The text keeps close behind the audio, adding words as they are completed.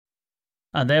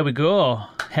And there we go.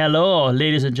 Hello,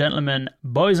 ladies and gentlemen,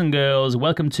 boys and girls.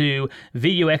 Welcome to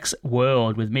VUX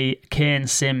World with me, Kane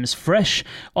Sims, fresh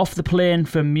off the plane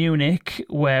from Munich,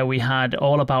 where we had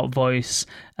All About Voice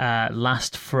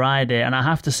last Friday. And I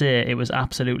have to say, it was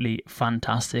absolutely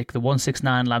fantastic. The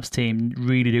 169 Labs team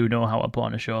really do know how to put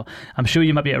on a show. I'm sure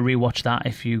you might be able to rewatch that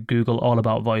if you Google All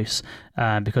About Voice,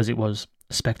 because it was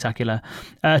spectacular.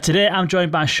 Today I'm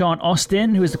joined by Sean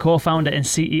Austin, who is the co-founder and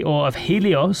CEO of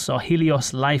Helios, or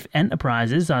Helios Life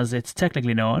Enterprises as it's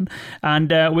technically known, and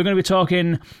we're going to be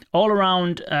talking all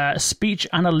around speech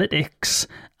analytics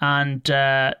and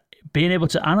being able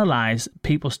to analyze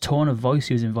people's tone of voice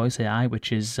using voice AI,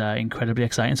 which is incredibly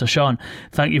exciting. So Sean,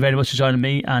 thank you very much for joining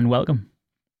me and welcome.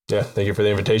 Yeah, thank you for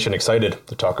the invitation. Excited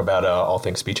to talk about all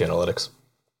things speech analytics.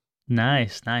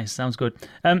 Nice, sounds good.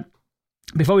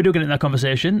 Before we do get into that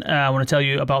conversation, I want to tell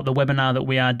you about the webinar that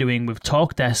we are doing with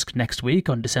TalkDesk next week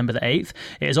on December the 8th.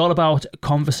 It is all about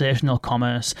conversational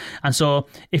commerce. And so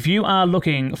if you are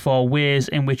looking for ways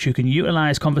in which you can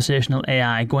utilize conversational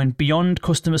AI, going beyond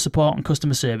customer support and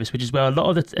customer service, which is where a lot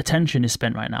of the attention is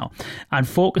spent right now, and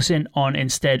focusing on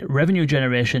instead revenue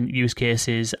generation use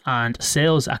cases and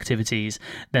sales activities,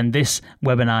 then this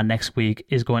webinar next week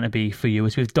is going to be for you.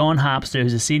 It's with Dawn Harpster,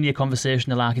 who's a senior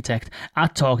conversational architect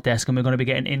at TalkDesk, and we're going to be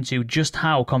getting into just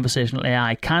how conversational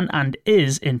AI can and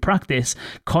is in practice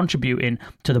contributing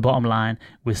to the bottom line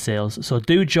with sales. So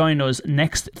do join us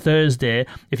next Thursday.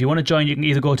 If you want to join, you can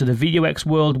either go to the VUX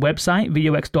World website,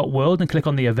 vux.world, and click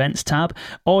on the events tab,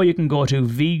 or you can go to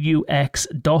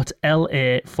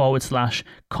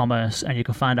vux.la/commerce and you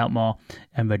can find out more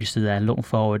and register there. Looking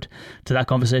forward to that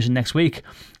conversation next week.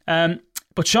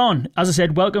 But Sean, as I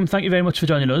said, welcome. Thank you very much for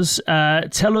joining us.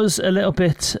 Tell us a little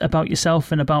bit about yourself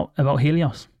and about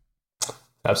Helios.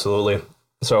 Absolutely.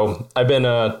 So I've been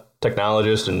a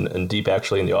technologist and deep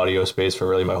actually in the audio space for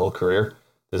really my whole career.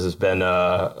 This has been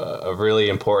a really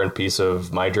important piece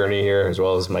of my journey here, as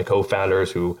well as my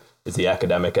co-founders, who is the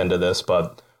academic end of this.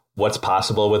 But what's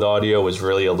possible with audio was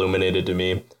really illuminated to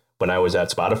me when I was at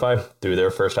Spotify through their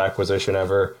first acquisition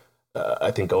ever,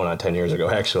 I think going on 10 years ago,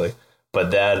 actually.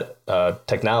 But that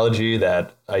technology,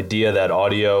 that idea that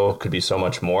audio could be so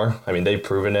much more. I mean, they've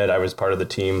proven it. I was part of the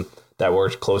team that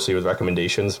worked closely with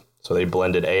recommendations. So they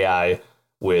blended AI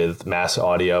with mass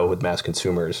audio, with mass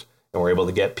consumers, and were able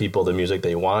to get people the music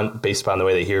they want based upon the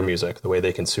way they hear music, the way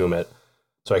they consume it.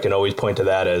 So I can always point to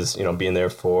that as, being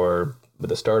there with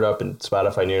a startup and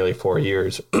Spotify nearly 4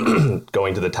 years,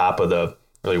 going to the top of the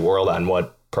really world on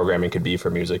what programming could be for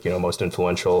music, most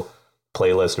influential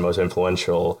playlist and most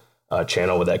influential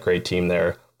channel with that great team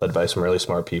there, led by some really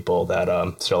smart people that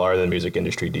still are in the music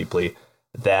industry deeply.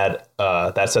 That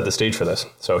set the stage for this.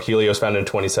 So Helios, founded in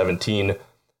 2017,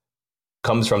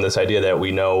 comes from this idea that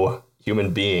we know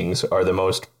human beings are the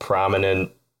most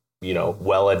prominent,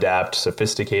 well-adapted,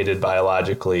 sophisticated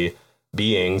biologically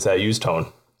beings that use tone.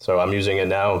 So I'm using it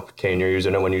now. Kane, you're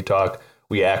using it when you talk.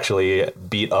 We actually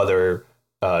beat other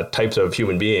types of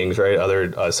human beings, right?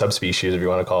 Other subspecies, if you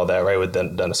want to call it that, right? With the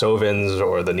Denisovans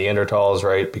or the Neanderthals,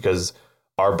 right? Because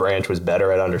our branch was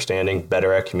better at understanding,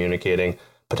 better at communicating,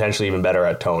 potentially even better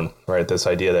at tone, right? This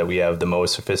idea that we have the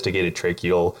most sophisticated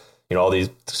tracheal, all these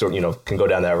can go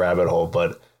down that rabbit hole,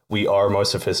 but we are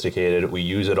most sophisticated. We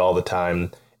use it all the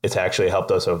time. It's actually helped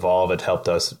us evolve. It helped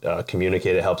us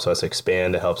communicate. It helps us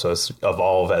expand. It helps us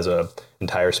evolve as a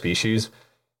entire species.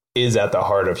 Is at the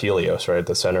heart of Helios, right?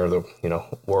 The center of the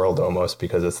world almost,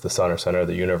 because it's the sun or center of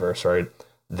the universe, right?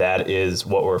 That is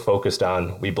what we're focused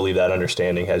on. We believe that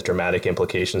understanding has dramatic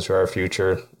implications for our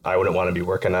future. I wouldn't want to be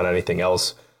working on anything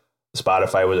else.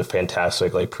 Spotify was a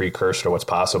fantastic precursor to what's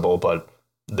possible, but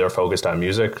they're focused on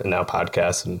music and now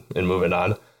podcasts and moving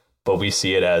on. But we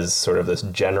see it as sort of this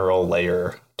general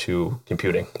layer to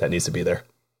computing that needs to be there.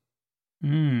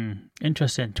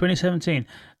 Interesting. 2017.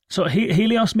 So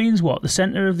Helios means what? The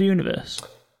center of the universe?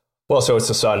 Well, so it's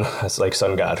the sun. It's like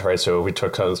sun god, right? So we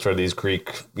took sort of these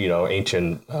Greek,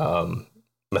 ancient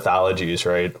mythologies,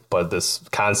 right? But this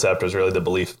concept was really the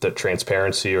belief that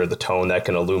transparency or the tone that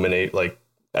can illuminate,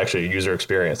 actually user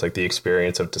experience, the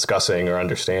experience of discussing or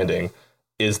understanding,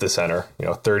 is the center.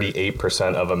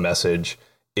 38% of a message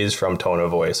is from tone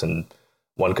of voice, and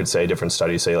one could say different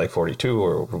studies say 42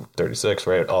 or 36,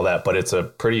 right? All that. But it's a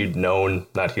pretty known,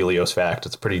 not Helios fact,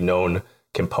 it's a pretty known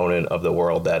component of the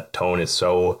world that tone is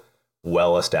so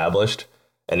well established.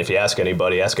 And if you ask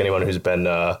anyone who's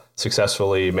been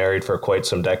successfully married for quite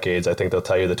some decades, I think they'll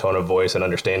tell you the tone of voice and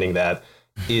understanding that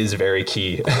is very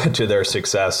key to their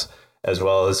success, as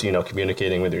well as,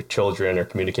 communicating with your children or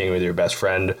communicating with your best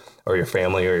friend or your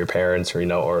family or your parents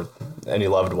or, or any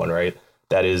loved one, right?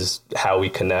 That is how we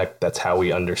connect. That's how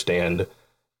we understand.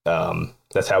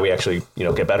 that's how we actually,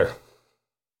 get better.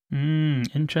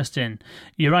 Interesting.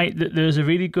 You're right. There's a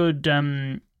really good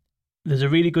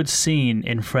scene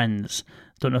in Friends.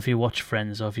 Don't know if you watch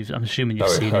Friends or if I'm assuming you've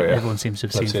seen it. Yeah. Everyone seems to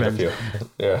have seen Friends. A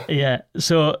few. Yeah.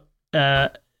 So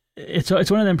it's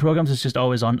one of them programs that's just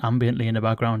always on ambiently in the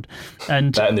background.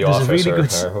 And that in the office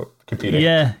or computing.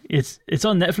 Yeah, it's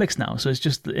on Netflix now, so it's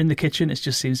just in the kitchen. It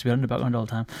just seems to be on in the background all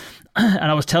the time. And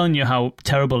I was telling you how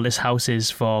terrible this house is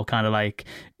for kind of like,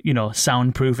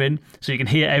 soundproofing. So you can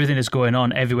hear everything that's going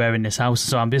on everywhere in this house.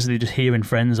 So I'm basically just hearing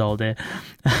Friends all day.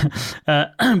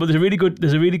 But there's a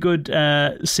really good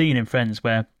scene in Friends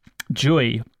where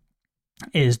Joey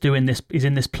is in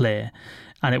this play,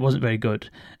 and it wasn't very good.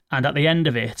 And at the end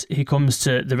of it, he comes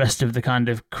to the rest of the kind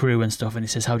of crew and stuff, and he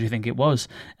says, "How do you think it was?"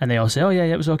 And they all say, "Oh yeah,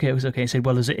 it was okay, it was okay." He said,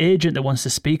 "Well, there's an agent that wants to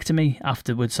speak to me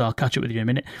afterwards, so I'll catch up with you in a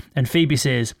minute." And Phoebe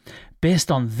says,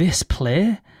 "Based on this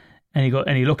play?" And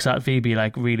he looks at Phoebe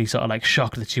like really sort of like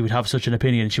shocked that she would have such an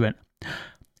opinion. And she went,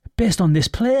 "Based on this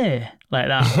play?" Like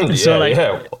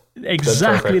that.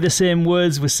 Exactly the same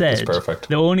words were said. That's perfect.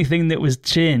 The only thing that was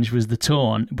changed was the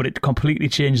tone, but it completely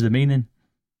changed the meaning.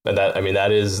 And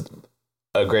that is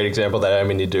a great example that I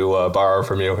need to borrow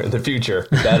from you in the future.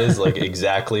 That is like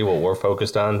exactly what we're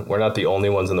focused on. We're not the only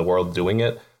ones in the world doing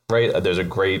it, right? There's a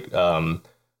great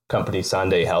company,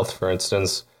 Sanday Health, for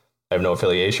instance. I have no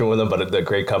affiliation with them, but a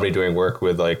great company doing work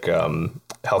with like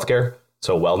healthcare,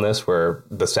 so wellness, where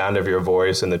the sound of your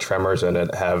voice and the tremors in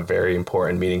it have very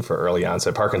important meaning for early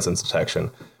onset Parkinson's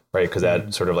detection, right? Because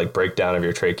that sort of like breakdown of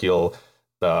your tracheal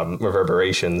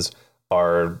reverberations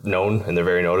are known, and they're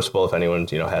very noticeable if anyone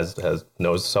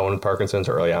knows someone with Parkinson's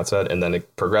or early onset, and then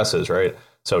it progresses, right?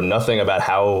 So nothing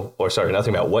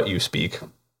about what you speak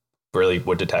really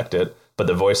would detect it, but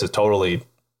the voice is totally,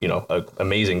 an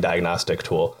amazing diagnostic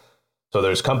tool. So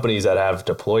there's companies that have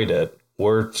deployed it.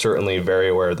 We're certainly very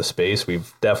aware of the space.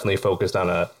 We've definitely focused on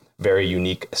a very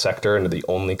unique sector and the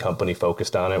only company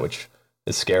focused on it, which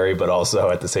is scary, but also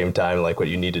at the same time, like what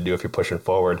you need to do if you're pushing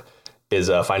forward is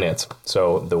finance.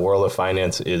 So the world of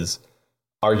finance is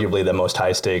arguably the most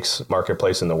high stakes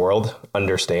marketplace in the world.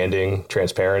 Understanding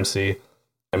transparency.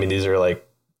 These are like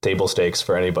table stakes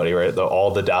for anybody, right?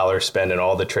 All the dollars spent and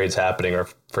all the trades happening are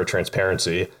for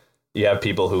transparency. You have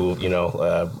people who,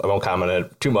 I won't comment on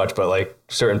it too much, but like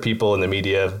certain people in the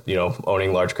media,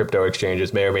 owning large crypto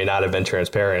exchanges may or may not have been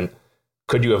transparent.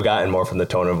 Could you have gotten more from the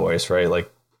tone of voice, right?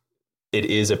 Like it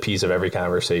is a piece of every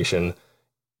conversation.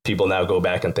 People now go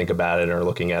back and think about it and are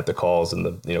looking at the calls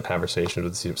and the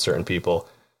conversations with certain people.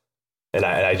 And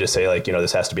I just say like,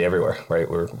 this has to be everywhere, right?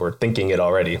 We're thinking it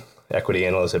already. Equity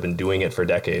analysts have been doing it for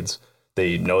decades.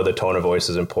 They know the tone of voice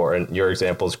is important. Your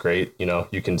example is great.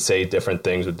 You can say different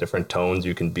things with different tones.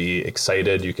 You can be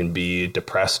excited. You can be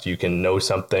depressed. You can know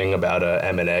something about a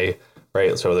M&A,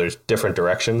 right? So there's different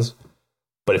directions.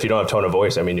 But if you don't have tone of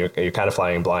voice, you're kind of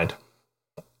flying blind.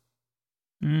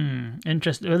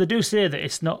 Interesting. Well, they do say that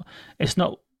it's not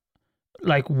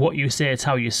like what you say, it's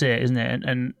how you say it, isn't it?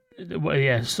 And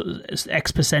so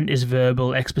X% is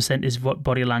verbal, X% is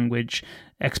body language,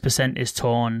 X% is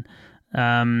tone.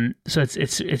 So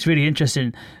it's really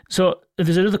interesting. So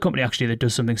there's another company actually that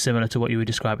does something similar to what you were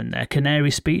describing there,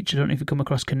 Canary Speech. I don't know if you come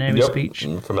across Canary Speech.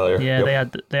 I'm familiar. Yeah,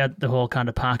 yep. They had the whole kind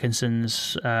of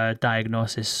Parkinson's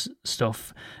diagnosis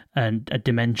stuff and a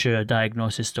dementia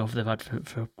diagnosis stuff they've had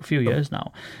for a few years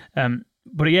now.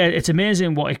 But yeah, it's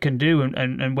amazing what it can do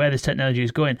and where this technology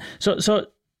is going. So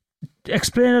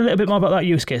explain a little bit more about that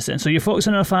use case then. So you're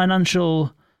focusing on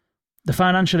the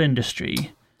financial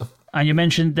industry. And you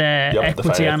mentioned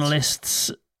equity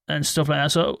analysts and stuff like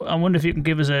that. So I wonder if you can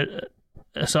give us a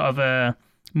sort of a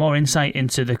more insight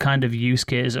into the kind of use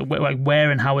case, like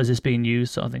where and how is this being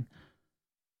used, sort of thing.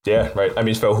 Yeah, right.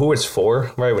 So who it's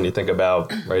for, right? When you think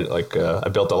about, right, like I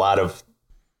built a lot of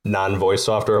non-voice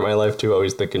software in my life too,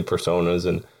 always thinking personas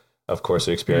and of course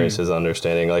experiences,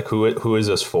 understanding like who is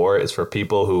this for? It's for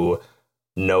people who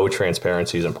know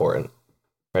transparency is important.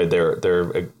 Right, they're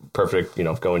a perfect,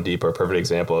 going deeper. A perfect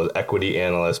example is equity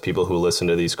analysts. People who listen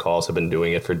to these calls have been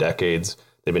doing it for decades.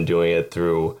 They've been doing it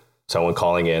through someone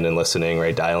calling in and listening,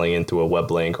 right, dialing in through a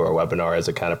web link or a webinar as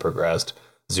it kind of progressed.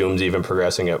 Zoom's even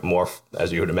progressing it more,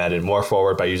 as you would imagine, more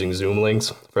forward by using Zoom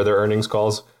links for their earnings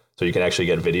calls. So you can actually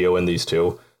get video in these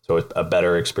too. So it's a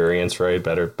better experience, right?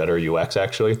 Better UX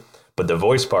actually. But the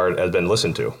voice part has been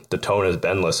listened to. The tone has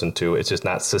been listened to. It's just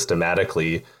not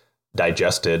systematically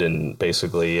digested and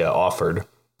basically offered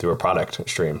through a product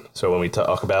stream. So when we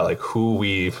talk about like who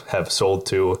we have sold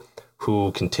to,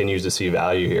 who continues to see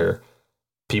value here,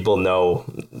 people know.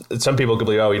 Some people could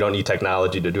believe, oh, you don't need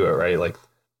technology to do it, right? Like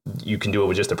you can do it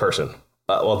with just a person.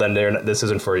 well, then this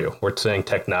isn't for you. We're saying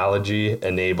technology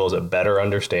enables a better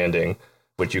understanding,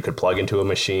 which you could plug into a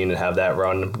machine and have that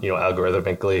run,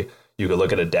 algorithmically. You could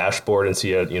look at a dashboard and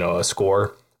see a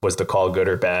score. Was the call good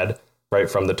or bad? Right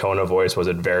from the tone of voice, was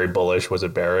it very bullish? Was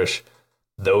it bearish?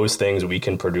 Those things we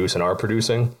can produce and are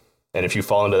producing. And if you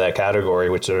fall into that category,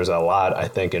 which there's a lot, I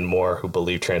think, and more who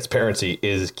believe transparency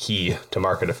is key to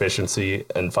market efficiency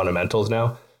and fundamentals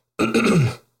now,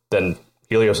 then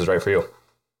Helios is right for you.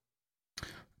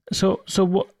 So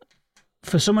what,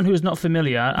 for someone who's not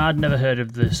familiar, I'd never heard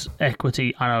of this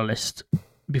equity analyst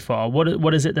before.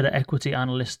 What is it that an equity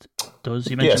analyst does?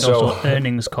 You mentioned also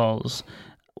earnings calls.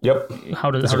 Yep.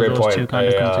 How do those two kind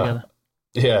of come together?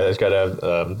 Yeah, it's got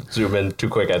to zoom in too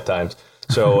quick at times.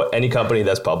 So any company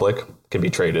that's public can be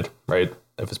traded, right?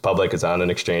 If it's public, it's on an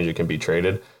exchange, it can be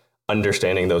traded.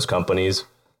 Understanding those companies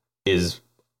is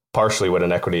partially what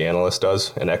an equity analyst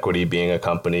does. An equity being a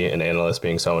company, an analyst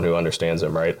being someone who understands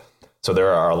them, right? So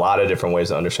there are a lot of different ways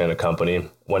to understand a company.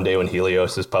 One day when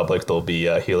Helios is public, there'll be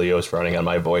Helios running on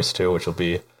my voice too, which will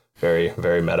be very,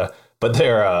 very meta. But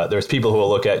there's people who will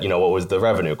look at, what was the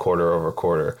revenue quarter over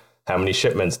quarter? How many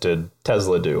shipments did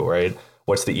Tesla do, right?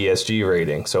 What's the ESG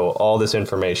rating? So all this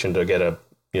information to get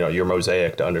your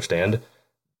mosaic to understand.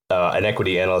 An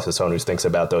equity analyst is someone who thinks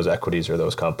about those equities or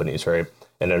those companies, right?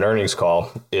 And an earnings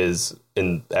call is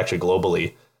actually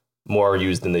globally more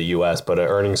used in the US, but an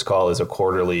earnings call is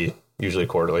usually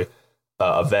quarterly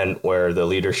event where the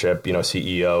leadership,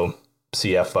 CEO,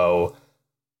 CFO,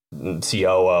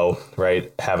 COO,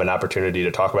 right, have an opportunity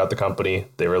to talk about the company.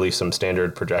 They release some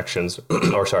standard projections,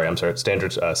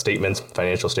 standard statements,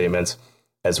 financial statements,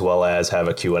 as well as have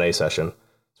a Q&A session.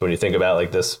 So when you think about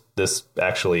like this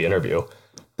actually interview,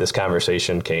 this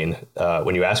conversation, Kane,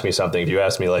 when you ask me something, if you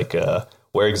ask me like,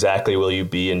 where exactly will you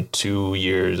be in 2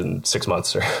 years and 6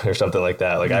 months or something like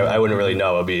that, like I wouldn't really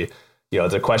know. It'd be,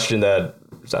 it's a question that,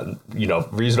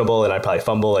 reasonable, and I probably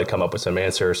fumble, I'd come up with some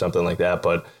answer or something like that.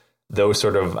 But those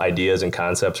sort of ideas and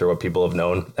concepts are what people have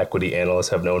known, equity analysts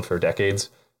have known for decades,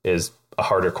 is a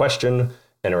harder question,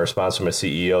 and a response from a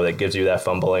CEO that gives you that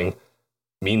fumbling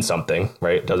means something,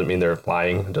 right? It doesn't mean they're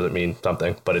lying, it doesn't mean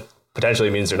something, but it potentially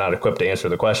means they're not equipped to answer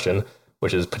the question,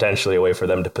 which is potentially a way for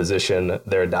them to position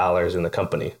their dollars in the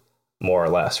company, more or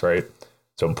less, right?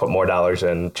 So put more dollars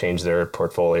in, change their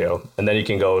portfolio. And then you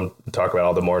can go and talk about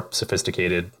all the more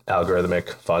sophisticated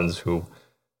algorithmic funds who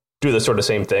do the sort of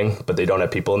same thing, but they don't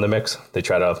have people in the mix. They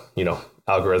try to,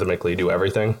 algorithmically do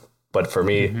everything. But for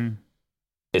me,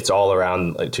 it's all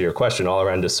around, like, to your question, all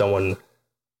around, does someone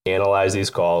analyze these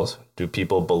calls? Do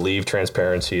people believe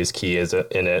transparency is key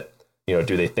in it?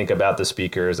 Do they think about the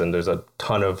speakers? And there's a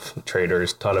ton of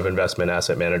traders, ton of investment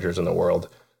asset managers in the world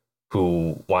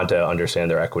who want to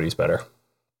understand their equities better.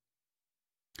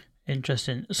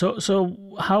 Interesting.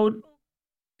 So how,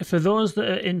 for those that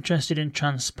are interested in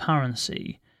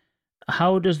transparency,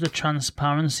 how does the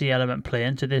transparency element play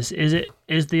into this?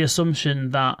 Is the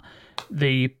assumption that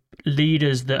the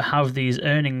leaders that have these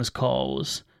earnings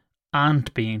calls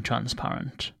aren't being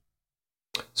transparent?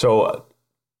 So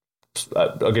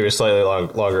I'll give you a slightly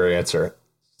longer answer.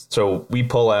 So we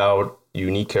pull out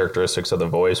unique characteristics of the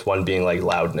voice, one being like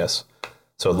loudness.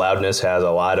 So loudness has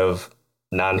a lot of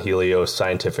non-Helios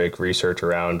scientific research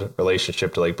around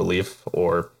relationship to like belief,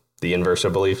 or the inverse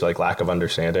of belief, like lack of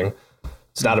understanding.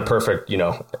 It's not a perfect,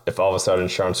 if all of a sudden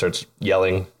Sean starts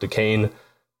yelling to Kane,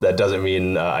 that doesn't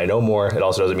mean I know more. It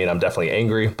also doesn't mean I'm definitely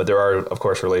angry, but there are, of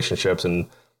course, relationships, and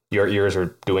your ears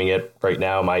are doing it right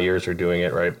now. My ears are doing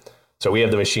it, right? So we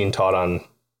have the machine taught on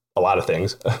a lot of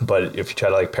things, but if you try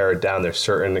to like pare it down, there's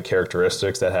certain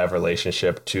characteristics that have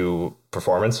relationship to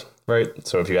performance, right?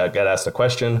 So if you get asked a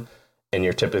question and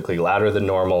you're typically louder than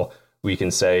normal, we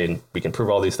can say, and we can prove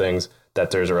all these things,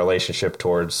 that there's a relationship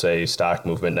towards, say, stock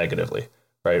movement negatively,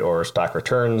 right? Or stock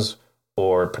returns,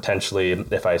 or potentially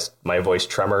if my voice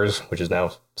tremors, which is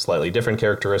now slightly different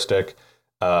characteristic,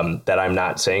 that I'm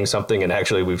not saying something. And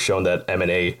actually we've shown that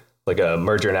M&A, like a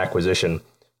merger and acquisition,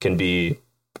 can be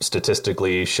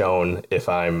statistically shown if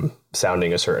I'm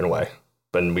sounding a certain way.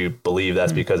 But we believe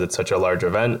that's because it's such a large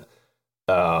event.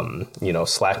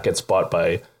 Slack gets bought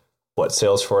by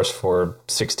Salesforce for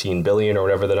 16 billion or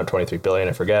whatever, they're not 23 billion,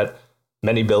 I forget.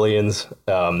 Many billions.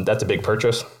 That's a big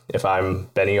purchase. If I'm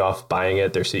Benioff buying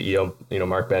it, their CEO,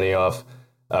 Mark Benioff,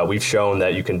 we've shown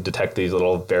that you can detect these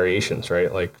little variations,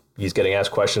 right? Like he's getting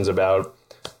asked questions about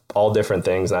all different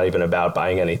things, not even about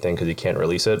buying anything because he can't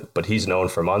release it, but he's known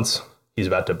for months. He's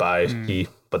about to buy,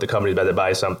 but the company's about to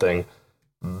buy something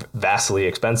vastly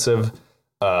expensive.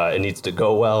 It needs to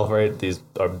go well, right? These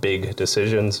are big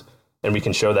decisions, and we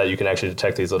can show that you can actually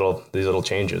detect these little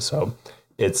changes. So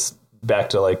it's back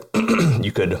to like,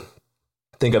 you could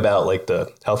think about like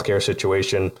the healthcare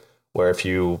situation where if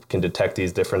you can detect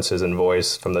these differences in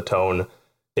voice from the tone,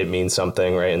 it means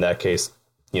something, right? In that case,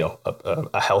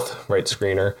 a health right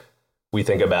screener. We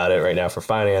think about it right now for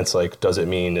finance, like, does it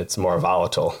mean it's more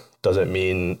volatile? Does it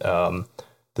mean the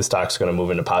stock's going to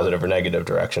move in a positive or negative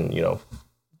direction,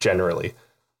 generally?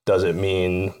 Does it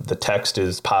mean the text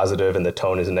is positive and the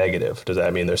tone is negative? Does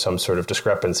that mean there's some sort of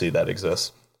discrepancy that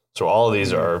exists? So all of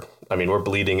these are, we're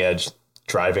bleeding edge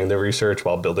driving the research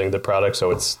while building the product.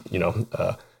 So it's,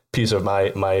 piece of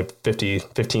my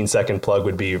 15-second plug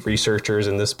would be researchers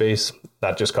in this space,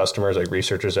 not just customers, like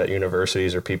researchers at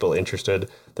universities or people interested.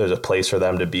 There's a place for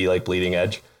them to be like bleeding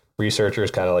edge researchers,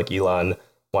 kind of like Elon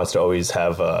wants to always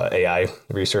have AI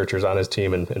researchers on his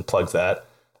team and plugs that.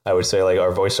 I would say like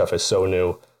our voice stuff is so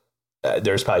new.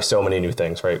 There's probably so many new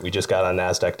things, right? We just got on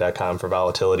NASDAQ.com for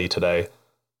volatility today.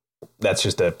 That's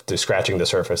just the scratching the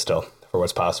surface still for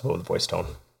what's possible with voice tone.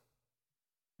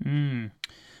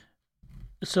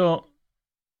 So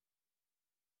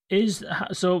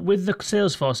with the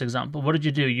Salesforce example, what did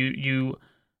you do?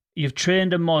 You've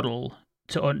trained a model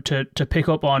to pick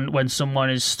up on when someone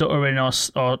is stuttering or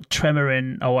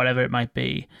tremoring or whatever it might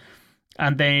be,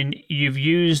 and then you've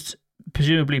used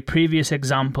presumably previous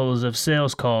examples of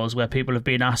sales calls where people have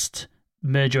been asked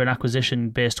merger and acquisition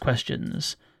based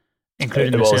questions,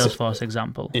 including the Salesforce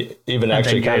example. Even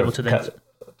actually kind of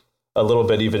a little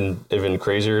bit even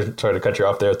crazier, sorry to cut you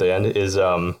off there at the end, is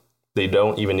they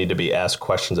don't even need to be asked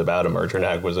questions about a merger and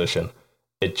acquisition.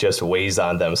 It just weighs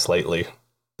on them slightly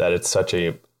that it's such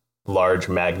a large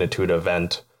magnitude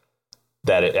event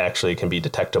that it actually can be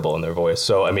detectable in their voice.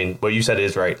 So, what you said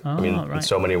is right. Right. In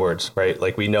so many words, right?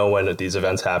 Like we know when these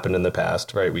events happened in the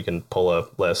past, right? We can pull a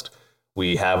list.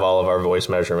 We have all of our voice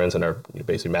measurements and our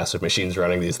basically massive machines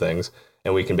running these things.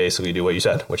 And we can basically do what you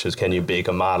said, which is, can you bake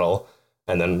a model?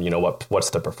 And then,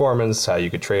 what's the performance, how you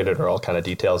could trade it, or all kind of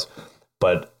details.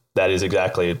 But that is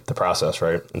exactly the process,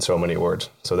 right? In so many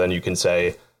words. So then you can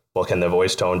say, well, can the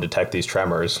voice tone detect these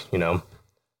tremors?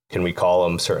 Can we call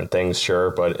them certain things?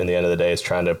 Sure. But in the end of the day, it's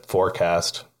trying to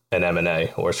forecast an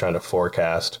M&A, or it's trying to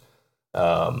forecast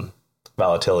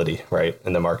volatility, right,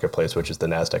 in the marketplace, which is the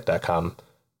NASDAQ.com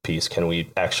piece. Can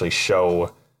we actually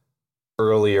show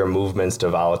earlier movements to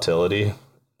volatility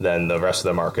than the rest of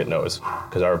the market knows?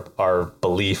 Because our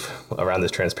belief around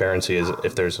this transparency is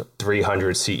if there's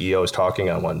 300 CEOs talking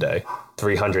on one day,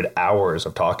 300 hours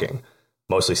of talking,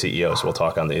 mostly CEOs will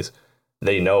talk on these,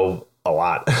 they know a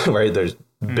lot, right? There's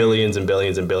billions and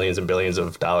billions and billions and billions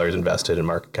of dollars invested in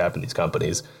market cap in these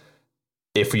companies.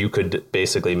 If you could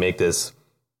basically make this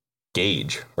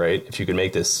gauge, right? If you could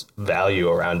make this value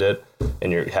around it,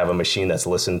 and you have a machine that's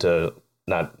listened to,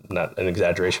 not an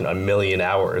exaggeration, 1 million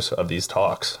hours of these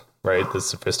talks, right? This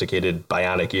sophisticated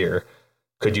bionic ear.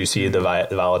 Could you see the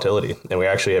volatility? And we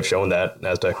actually have shown that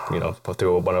NASDAQ,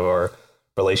 through one of our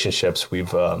relationships, we've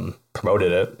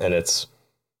promoted it, and it's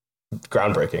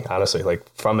groundbreaking, honestly. Like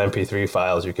from MP3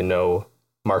 files, you can know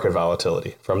market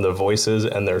volatility. From the voices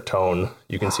and their tone,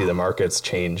 you can see the markets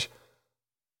change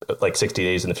like 60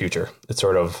 days in the future. It's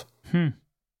sort of, I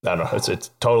don't know, it's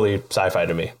totally sci-fi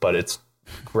to me, but it's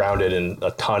grounded in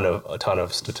a ton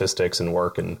of statistics and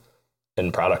work and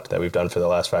product that we've done for the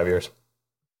last 5 years.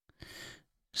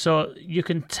 So you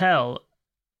can tell,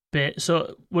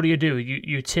 so what do?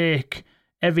 You take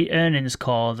every earnings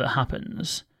call that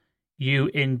happens,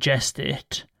 you ingest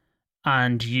it,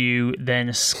 and you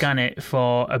then scan it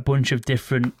for a bunch of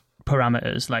different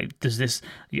parameters. Like, does this,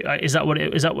 is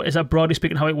that broadly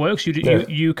speaking how it works?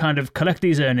 You kind of collect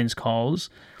these earnings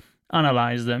calls,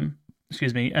 analyze them,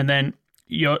 and then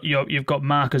you've got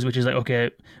markers, which is like, okay,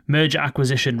 merger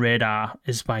acquisition radar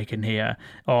is spiking here,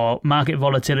 or market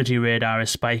volatility radar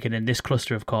is spiking in this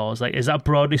cluster of calls. Like, is that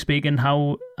broadly speaking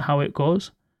how it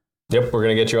goes? Yep, we're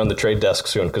going to get you on the trade desk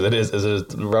soon, because it is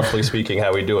roughly speaking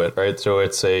how we do it, right? So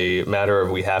it's a matter of,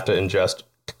 we have to ingest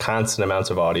constant amounts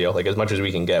of audio, like as much as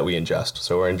we can get, we ingest.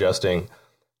 So we're ingesting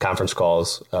conference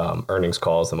calls, earnings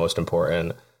calls, the most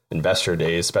important, investor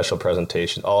days, special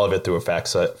presentations, all of it through a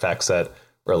FactSet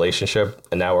relationship.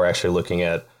 And now we're actually looking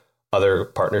at other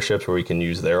partnerships where we can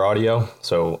use their audio.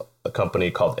 So a company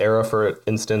called Era, for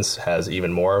instance, has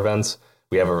even more events.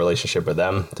 We have a relationship with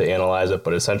them to analyze it.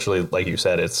 But essentially, like you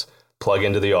said, it's plug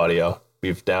into the audio.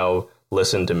 We've now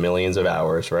listened to millions of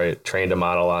hours, right? Trained a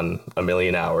model on 1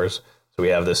 million hours. So we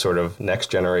have this sort of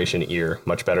next generation ear,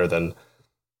 much better than,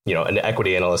 an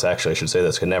equity analyst, actually, I should say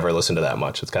this, could never listen to that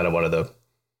much. It's kind of one of the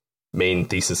main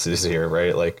theses here,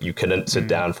 right? Like, you couldn't sit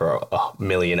down for 1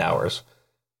 million hours.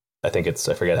 I think I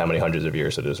forget how many hundreds of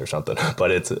years it is or something, but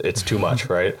it's too much,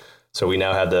 right? So we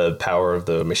now have the power of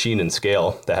the machine and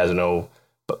scale that has no,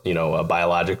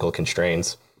 biological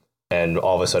constraints. And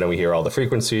all of a sudden we hear all the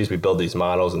frequencies, we build these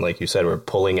models. And like you said, we're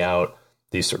pulling out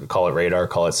these sort of, call it radar,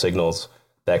 call it signals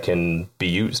that can be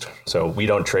used. So we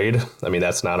don't trade. I mean,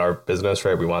 that's not our business,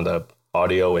 right? We want the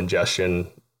audio ingestion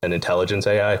and intelligence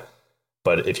AI.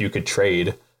 But if you could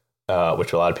trade,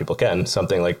 which a lot of people can,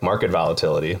 something like market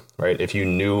volatility, right? If you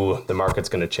knew the market's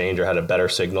going to change or had a better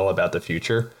signal about the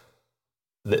future,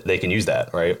 they can use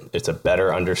that, right? It's a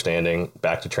better understanding,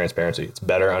 back to transparency. It's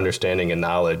better understanding and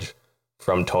knowledge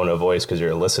from tone of voice because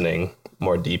you're listening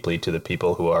more deeply to the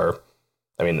people who are,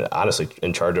 I mean, honestly,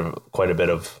 in charge of quite a bit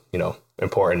of,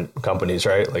 important companies,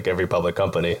 right? Like every public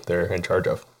company they're in charge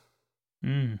of.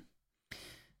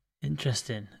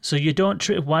 Interesting. So you don't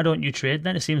trade. Why don't you trade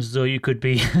then? It seems as though you could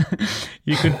be,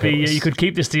 you could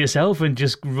keep this to yourself and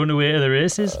just run away to the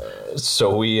races.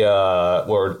 So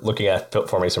we're looking at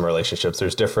forming some relationships.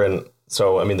 There's different.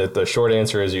 So I mean, the short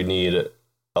answer is you need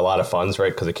a lot of funds,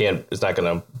 right? Because it's not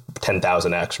going to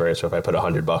 10,000x, right? So if I put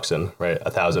 $100 in, right,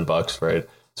 $1,000, right?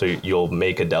 So you'll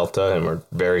make a delta, and we're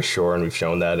very sure, and we've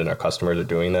shown that, and our customers are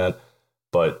doing that.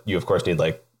 But you of course need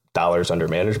like dollars under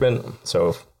management.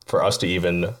 So for us to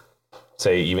even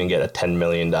get a $10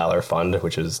 million fund,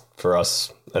 which is for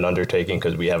us an undertaking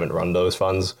because we haven't run those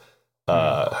funds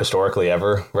historically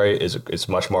ever, right? It's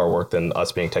much more work than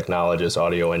us being technologists,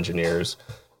 audio engineers,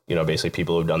 basically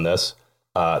people who've done this.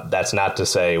 That's not to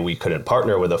say we couldn't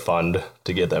partner with a fund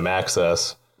to get them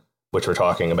access, which we're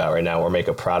talking about right now, or make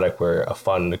a product where a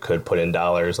fund could put in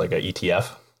dollars like an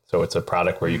ETF. So it's a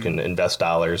product where you can invest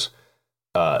dollars.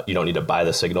 You don't need to buy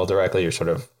the signal directly.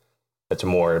 It's a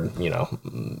more,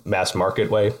 mass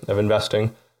market way of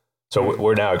investing. So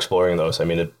we're now exploring those. I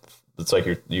mean, it's like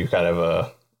you're kind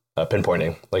of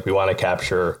pinpointing, like we want to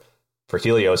capture for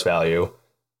Helios value.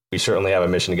 We certainly have a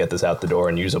mission to get this out the door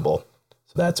and usable.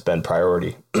 So that's been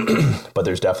priority, but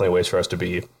there's definitely ways for us to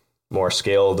be more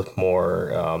scaled,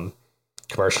 more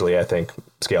commercially, I think,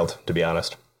 scaled, to be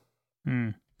honest.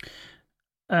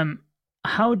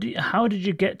 How did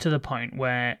you get to the point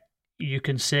where you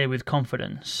can say with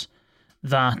confidence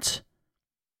that,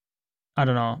 I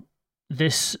don't know,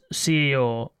 this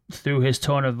CEO, through his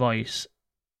tone of voice,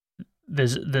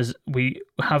 we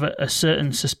have a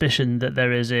certain suspicion that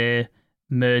there is a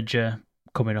merger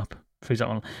coming up, for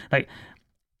example? Like,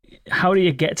 how do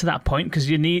you get to that point? Because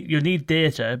you need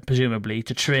data, presumably,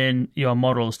 to train your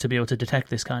models to be able to detect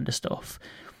this kind of stuff.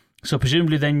 So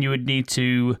presumably then you would need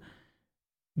to,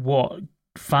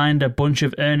 find a bunch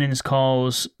of earnings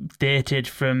calls dated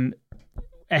from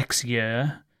X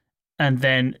year, and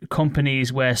then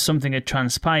companies where something had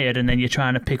transpired, and then you're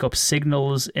trying to pick up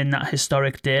signals in that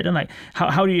historic data. Like,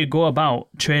 how do you go about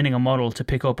training a model to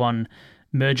pick up on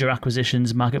merger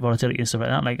acquisitions, market volatility, and stuff like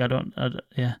that? Like,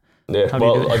 yeah. Yeah.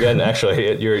 Well, again,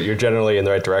 actually, you're generally in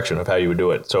the right direction of how you would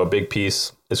do it. So a big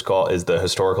piece is the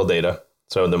historical data.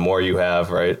 So the more you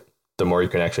have, right, the more you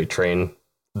can actually train,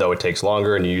 though it takes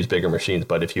longer and you use bigger machines.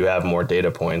 But if you have more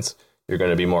data points, you're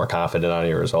going to be more confident on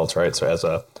your results, right? So as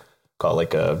call it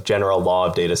like a general law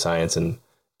of data science and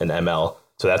ML.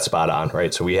 So that's spot on,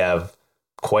 right? So we have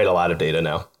quite a lot of data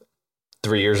now.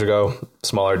 3 years ago,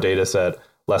 smaller data set,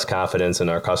 less confidence in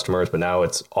our customers, but now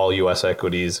it's all US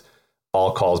equities,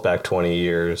 all calls back 20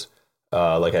 years.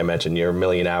 Like I mentioned, you're 1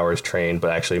 million hours trained,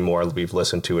 but actually more we've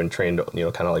listened to and trained, kind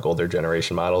of like older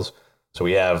generation models. So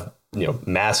we have,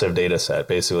 massive data set,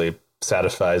 basically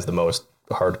satisfies the most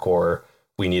hardcore,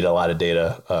 we need a lot of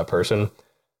data person.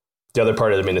 The other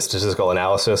part is statistical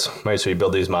analysis, right? So you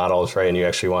build these models, right? And you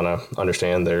actually want to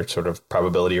understand their sort of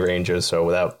probability ranges. So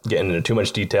without getting into too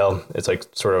much detail, it's like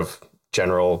sort of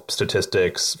general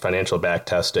statistics, financial back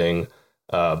testing.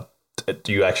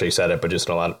 You actually said it, but just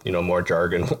in a lot, more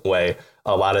jargon way.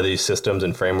 A lot of these systems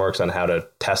and frameworks on how to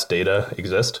test data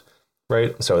exist,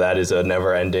 right? So that is a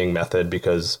never ending method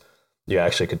because you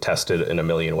actually could test it in a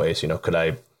million ways. Could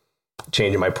I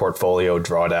change my portfolio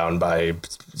drawdown by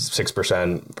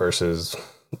 6% versus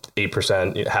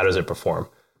 8%? How does it perform?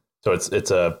 So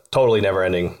it's a totally never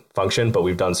ending function, but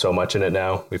we've done so much in it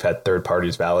now. We've had third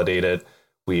parties validate it.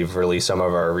 We've released some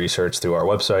of our research through our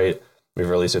website. We've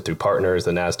released it through partners.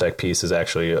 The NASDAQ piece is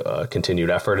actually a continued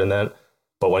effort in that.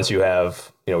 But once you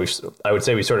have, I would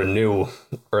say we sort of knew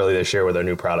early this year with our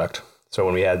new product. So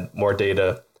when we had more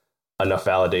data, enough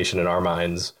validation in our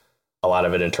minds, a lot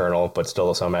of it internal, but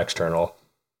still some external,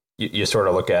 you sort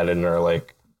of look at it and are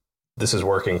like, this is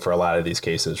working for a lot of these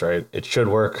cases, right? It should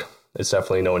work. It's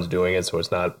definitely no one's doing it, so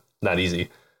it's not easy.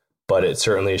 But it's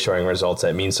certainly showing results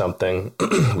that mean something.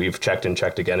 We've checked and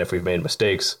checked again if we've made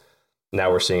mistakes.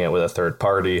 Now we're seeing it with a third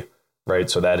party, right?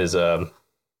 So that is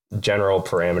general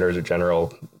parameters or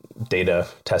general data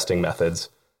testing methods,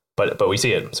 but we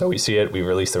see it. So we see it. We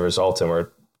release the results, and we're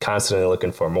constantly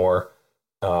looking for more.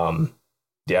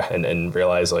 And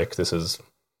realize like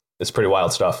it's pretty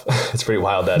wild stuff. It's pretty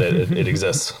wild that it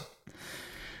exists.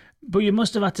 But you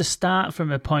must have had to start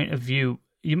from a point of view.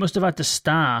 You must have had to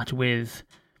start with,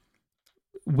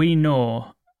 we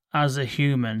know as a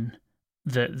human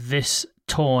that this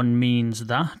tone means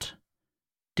that.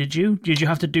 Did you? Did you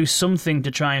have to do something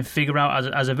to try and figure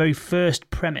out as a very first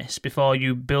premise before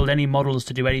you build any models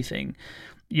to do anything?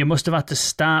 You must have had to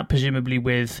start presumably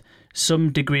with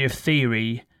some degree of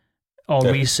theory or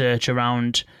research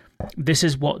around this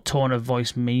is what tone of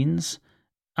voice means,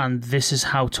 and this is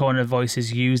how tone of voice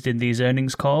is used in these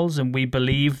earnings calls, and we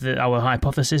believe that our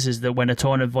hypothesis is that when a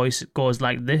tone of voice goes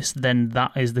like this, then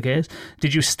that is the case.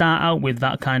 Did you start out with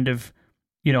that kind of,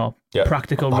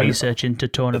 practical research into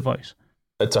tone of voice?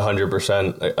 It's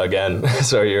 100% again.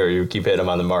 So you keep hitting them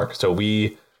on the mark. So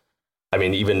even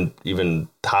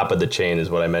top of the chain is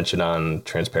what I mentioned on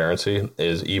transparency,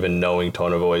 is even knowing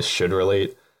tone of voice should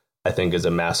relate, I think is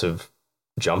a massive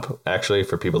jump actually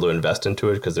for people to invest into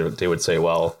it, because they would say,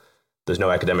 well, there's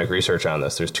no academic research on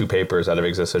this. There's 2 papers that have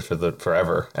existed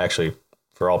forever, actually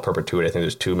for all perpetuity. I think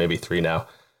there's 2, maybe 3 now.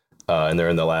 And they're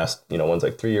in the last, one's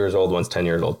like 3 years old, one's 10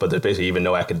 years old, but there's basically even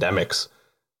no academics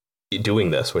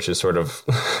doing this, which is sort of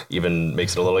even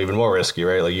makes it a little even more risky,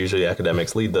 right? Like usually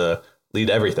academics lead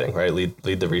everything, right? Lead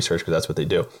the research because that's what they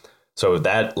do. So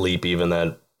that leap, even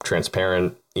that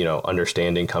transparent,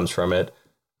 understanding comes from it,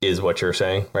 is what you're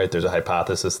saying, right? There's a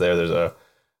hypothesis there.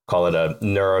 Call it a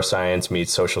neuroscience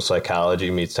meets social psychology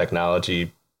meets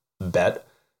technology bet,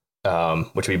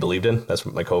 which we believed in. That's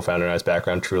what my co-founder and I's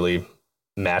background truly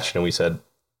matched. And we said,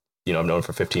 I've known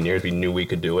for 15 years. We knew we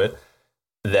could do it.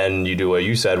 Then you do what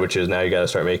you said, which is now you got to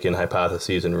start making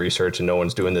hypotheses and research, and no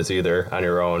one's doing this either on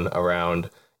your own around,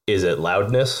 is it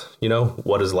loudness?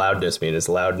 What does loudness mean? Is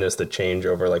loudness the change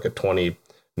over like a 20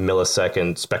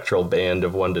 millisecond spectral band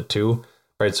of 1 to 2?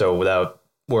 Right. So without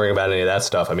worrying about any of that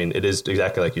stuff, it is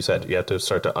exactly like you said. You have to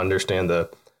start to understand the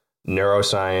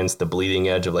neuroscience, the bleeding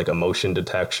edge of like emotion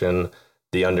detection,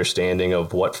 the understanding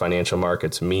of what financial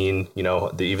markets mean,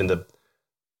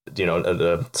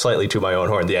 slightly to my own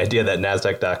horn, the idea that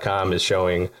NASDAQ.com is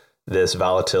showing this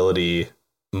volatility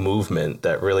movement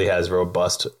that really has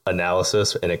robust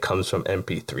analysis, and it comes from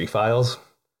MP3 files,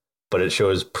 but it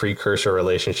shows precursor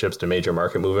relationships to major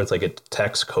market movements. Like it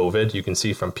detects COVID. You can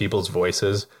see from people's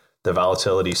voices, the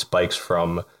volatility spikes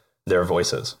from their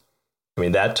voices.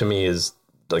 That to me is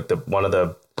like one of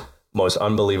the most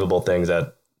unbelievable things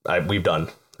that we've done.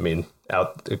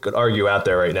 It could argue out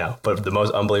there right now, but the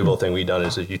most unbelievable thing we've done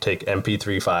is if you take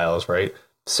MP3 files, right?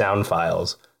 Sound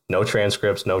files, no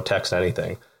transcripts, no text,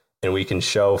 anything. And we can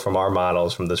show from our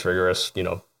models, from this rigorous,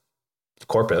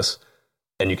 corpus,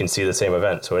 and you can see the same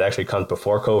event. So it actually comes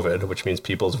before COVID, which means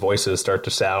people's voices start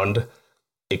to sound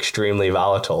extremely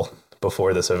volatile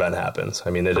before this event happens.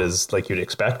 It is like you'd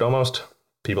expect almost.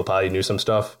 People probably knew some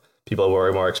stuff. People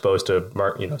were more exposed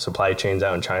to, supply chains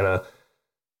out in China.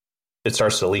 It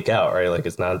starts to leak out, right? Like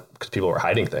it's not because people were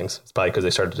hiding things. It's probably because they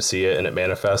started to see it and it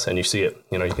manifests, and you see it.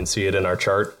 You can see it in our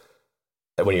chart.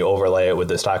 When you overlay it with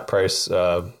the stock price,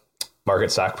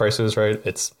 market stock prices, right?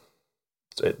 It's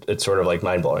sort of like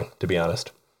mind blowing, to be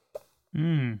honest.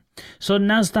 So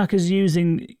NASDAQ is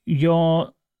using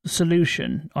your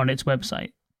solution on its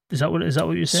website. Is that what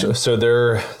you're saying? So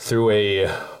they're through a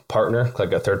partner,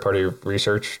 like a third party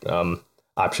research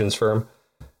options firm.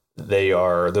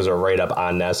 There's a write up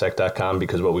on NASDAQ.com,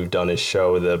 because what we've done is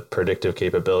show the predictive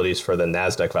capabilities for the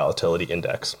NASDAQ volatility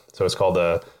index. So it's called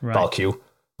the VolQ,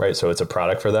 right? So it's a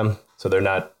product for them. So they're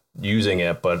not using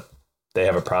it, but they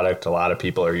have a product a lot of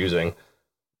people are using,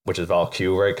 which is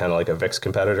VolQ, right? Kind of like a VIX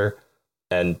competitor,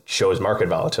 and shows market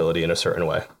volatility in a certain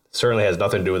way. Certainly has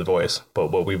nothing to do with voice,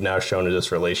 but what we've now shown is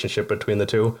this relationship between the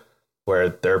two, where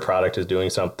their product is doing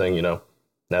something.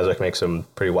 NASDAQ makes some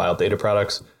pretty wild data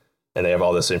products, and they have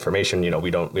all this information.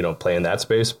 We don't play in that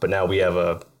space, but now we have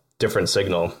a different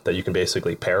signal that you can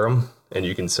basically pair them, and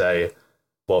you can say,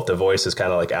 well, if the voice is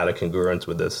kind of like out of congruence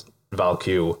with this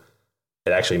VolQ,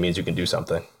 it actually means you can do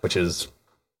something, which is,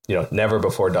 never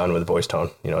before done with voice tone.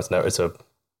 It's a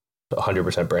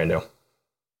 100% brand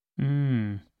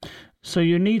new. So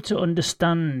you need to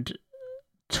understand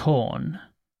tone,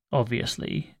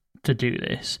 obviously, to do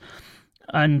this.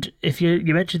 And if you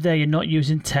mentioned there, you're not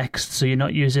using text, so you're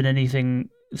not using anything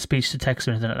speech to text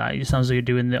or anything like that. It sounds like you're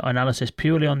doing the analysis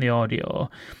purely on the audio,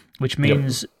 which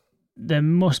means there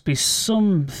must be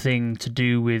something to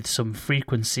do with some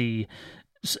frequency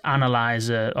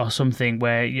analyzer or something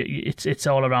where it's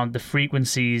all around the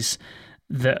frequencies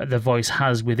the voice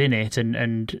has within it,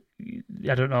 and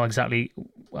I don't know exactly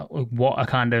what a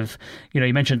kind of,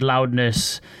 you mentioned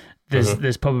loudness.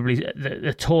 There's probably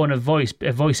the tone of voice.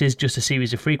 A voice is just a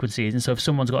series of frequencies, and so if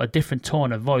someone's got a different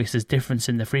tone of voice, there's difference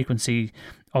in the frequency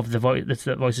of the voice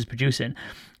that voice is producing.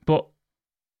 But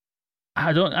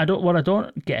what I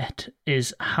don't get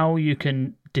is how you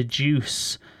can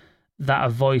deduce that a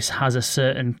voice has a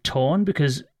certain tone,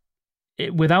 because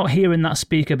without hearing that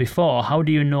speaker before, how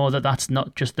do you know that that's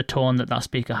not just the tone that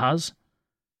speaker has?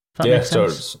 That makes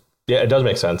sense? So it does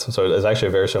make sense. So it's actually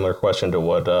a very similar question to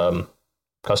what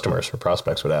customers or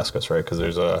prospects would ask us, right? Because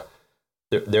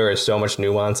there is so much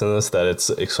nuance in this that it's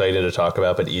exciting to talk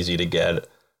about, but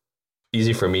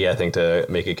easy for me, I think, to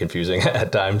make it confusing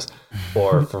at times,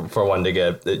 or for one to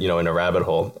get, in a rabbit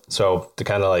hole. So to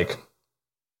kind of like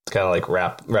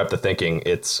wrap the thinking,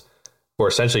 we're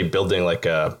essentially building like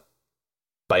a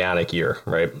bionic ear,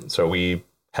 right? So we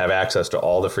have access to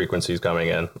all the frequencies coming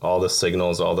in, all the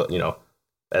signals, all the,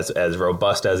 as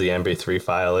robust as the MP3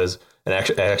 file is, and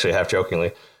actually half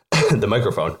jokingly, the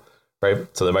microphone, right?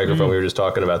 So the microphone we were just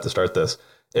talking about to start this,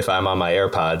 if I'm on my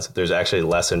AirPods, there's actually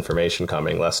less information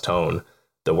coming, less tone.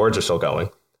 The words are still going,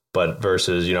 but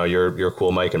versus, your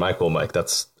cool mic and my cool mic,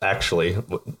 that's actually,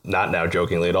 not now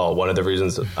jokingly at all, one of the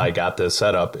reasons I got this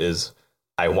set up is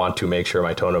I want to make sure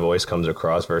my tone of voice comes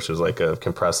across versus like a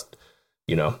compressed,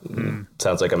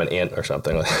 sounds like I'm an ant or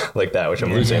something like that, which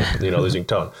I'm losing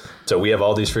tone. So we have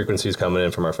all these frequencies coming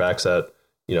in from our FactSet,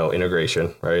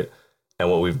 integration, right? And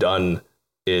what we've done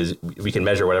is we can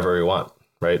measure whatever we want,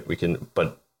 right?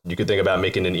 But you could think about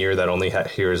making an ear that only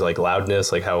hears like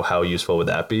loudness, like how useful would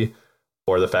that be?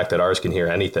 Or the fact that ours can hear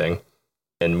anything,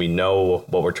 and we know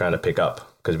what we're trying to pick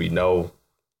up because we know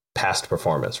past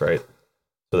performance, right?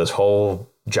 So this whole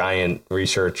giant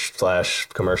research /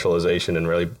 commercialization and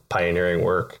really pioneering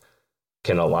work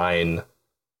can align.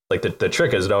 Like the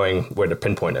trick is knowing where to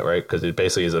pinpoint it, right? Because it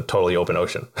basically is a totally open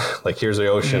ocean. Like here's the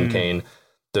ocean, Kane.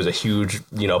 There's a huge,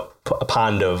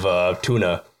 pond of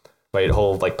tuna, right? A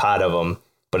whole like pod of them,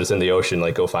 but it's in the ocean.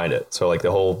 Like go find it. So like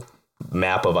the whole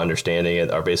map of understanding it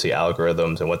are basically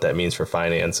algorithms and what that means for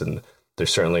finance. And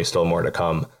there's certainly still more to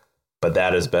come. But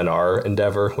that has been our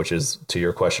endeavor, which is, to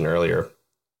your question earlier,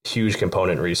 huge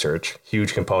component research,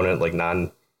 huge component like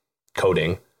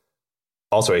non-coding,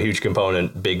 also a huge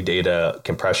component big data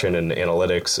compression and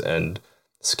analytics and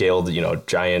scaled,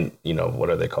 giant, what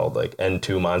are they called? Like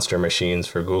N2 monster machines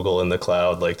for Google in the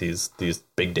cloud. Like these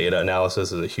big data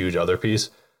analysis is a huge other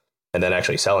piece. And then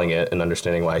actually selling it and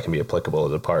understanding why it can be applicable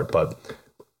as a part. But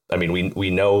I mean, we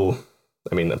know,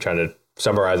 I'm trying to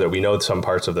summarize it. We know some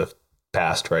parts of the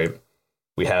past, right?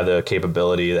 We have the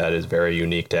capability that is very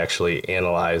unique to actually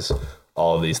analyze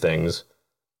all of these things.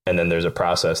 And then there's a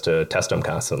process to test them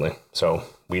constantly. So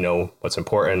we know what's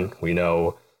important. We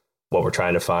know what we're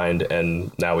trying to find.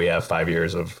 And now we have 5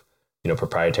 years of,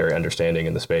 proprietary understanding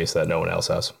in the space that no one else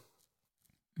has.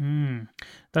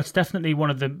 That's definitely one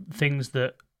of the things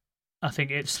that I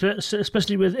think it's,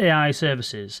 especially with AI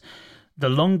services, the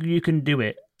longer you can do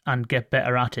it and get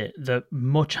better at it, the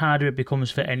much harder it becomes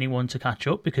for anyone to catch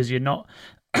up, because you're not,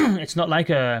 it's not like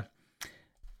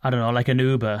like an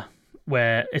Uber,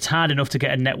 where it's hard enough to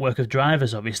get a network of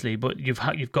drivers, obviously, but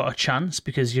you've got a chance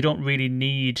because you don't really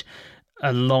need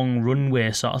a long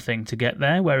runway sort of thing to get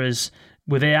there. Whereas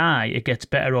with AI, it gets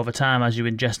better over time as you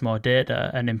ingest more data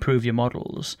and improve your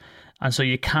models. And so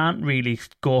you can't really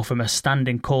go from a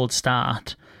standing cold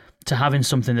start to having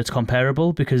something that's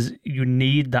comparable, because you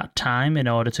need that time in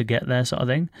order to get there, sort of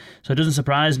thing. So it doesn't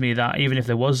surprise me that even if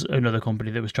there was another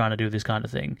company that was trying to do this kind of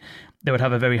thing, they would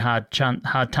have a very hard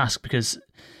task, because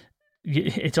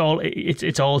it's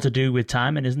all to do with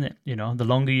timing, isn't it? The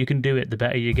longer you can do it, the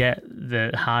better you get,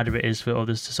 the harder it is for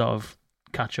others to sort of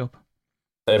catch up.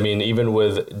 I mean, even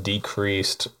with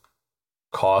decreased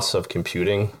costs of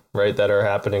computing, right, that are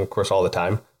happening, of course, all the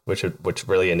time, which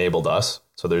really enabled us.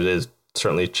 So there is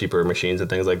certainly cheaper machines and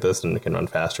things like this, and it can run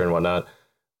faster and whatnot.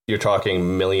 You're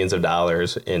talking millions of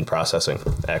dollars in processing,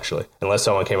 actually. Unless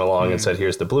someone came along and said,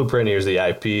 here's the blueprint, here's the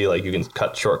IP, like you can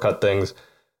shortcut things.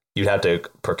 You'd have to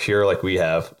procure, like we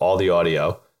have, all the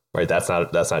audio, right? That's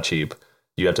not cheap.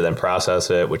 You have to then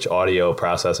process it, which audio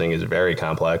processing is very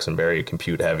complex and very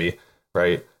compute heavy,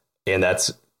 right? And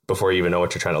that's before you even know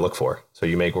what you're trying to look for. So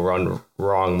you make one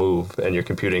wrong move and you're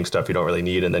computing stuff you don't really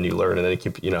need, and then you learn, and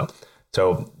then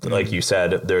So like you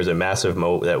said, there's a massive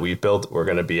moat that we've built. We're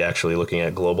going to be actually looking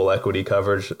at global equity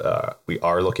coverage. We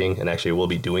are looking, and actually we'll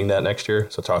be doing that next year.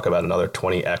 So talk about another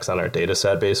 20x on our data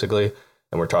set, basically.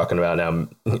 And we're talking about now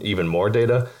even more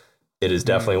data. It is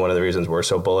definitely one of the reasons we're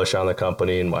so bullish on the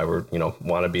company and why we're,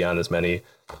 want to be on as many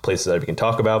places that we can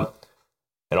talk about.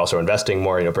 and also investing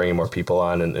more, bringing more people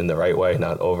on in the right way,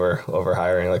 not over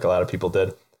hiring like a lot of people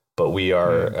did. But we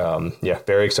are,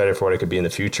 very excited for what it could be in the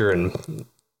future, and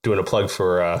doing a plug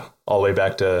for all the way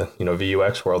back to,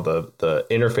 VUX World, the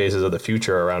interfaces of the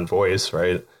future around voice,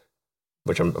 right?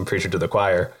 Which I'm preaching to the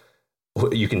choir.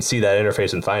 You can see that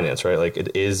interface in finance, right? Like,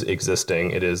 it is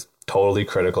existing. It is totally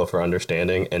critical for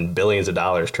understanding, and billions of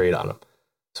dollars trade on them.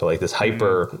 So like this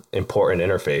hyper important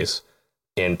interface,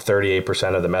 and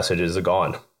 38% of the messages are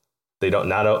gone. They don't,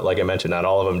 not like I mentioned, not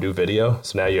all of them do video.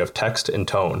 So now you have text and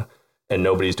tone, and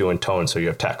nobody's doing tone. So you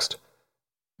have text.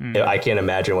 I can't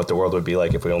imagine what the world would be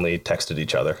like if we only texted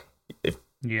each other.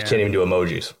 You can't even do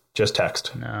emojis, just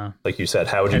text. No. Like you said,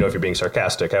 how would you know if you're being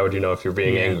sarcastic? How would you know if you're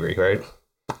being angry, right?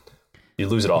 You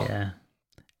lose it all. Yeah.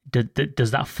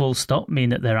 Does that full stop mean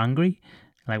that they're angry?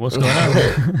 Like, what's going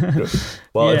on?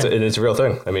 Well, it's a real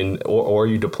thing. I mean, or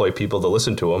you deploy people to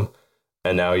listen to them,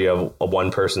 and now you have a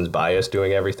one person's bias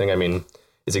doing everything. I mean,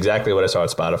 it's exactly what I saw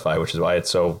at Spotify, which is why it's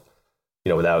so,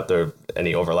 without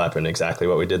any overlap in exactly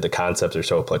what we did, the concepts are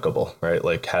so applicable, right?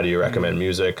 Like, how do you recommend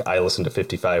music? I listened to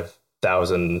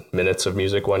 55,000 minutes of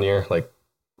music one year. Like,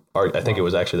 I think it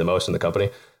was actually the most in the company,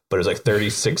 but it was like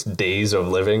 36 days of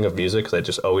living of music, because I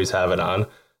just always have it on.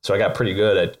 So I got pretty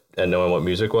good at knowing what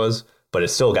music was, but it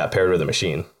still got paired with a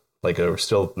machine. Like, there were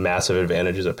still massive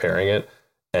advantages of pairing it.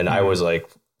 And I was like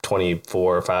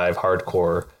 24 or 5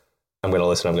 hardcore. I'm going to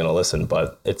listen.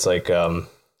 But it's like,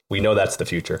 we know that's the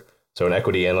future. So an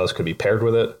equity analyst could be paired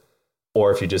with it.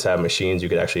 Or if you just have machines, you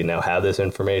could actually now have this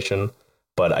information.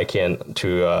 But I can't,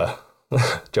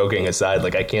 joking aside,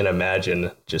 like, I can't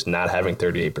imagine just not having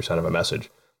 38% of a message,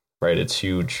 right? It's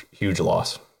huge, huge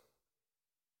loss.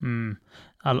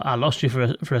 I lost you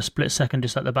for a split second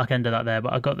just at the back end of that there,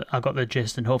 but I got the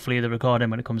gist, and hopefully the recording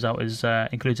when it comes out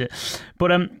includes it.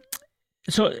 But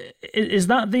so is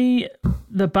that the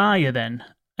buyer then,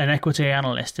 an equity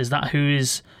analyst? Is that who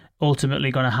is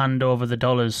ultimately going to hand over the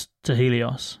dollars to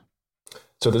Helios?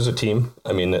 So there's a team.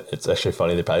 I mean, it's actually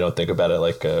funny. They probably don't think about it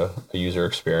like a user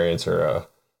experience or a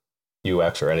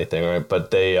UX or anything, right?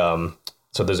 But they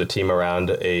so there's a team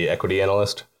around a equity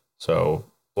analyst. So,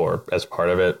 or as part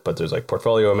of it, but there's like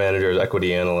portfolio managers,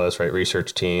 equity analysts, right?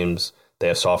 Research teams. They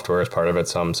have software as part of it.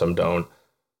 Some don't,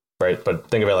 right? But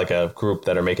think of it like a group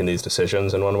that are making these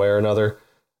decisions in one way or another.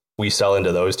 We sell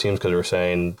into those teams because we're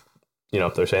saying,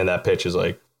 they're saying that pitch is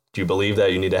like, do you believe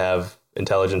that you need to have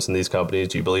intelligence in these companies?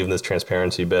 Do you believe in this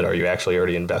transparency bit? Are you actually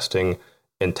already investing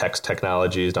in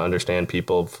technologies to understand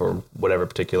people for whatever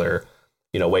particular,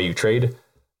 way you trade?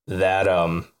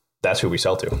 That's who we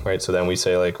sell to, right? So then we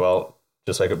say like, well,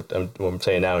 just like what I'm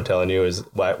saying now and telling you is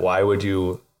why would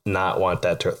you not want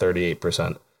that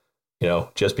 38%?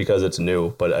 Just because it's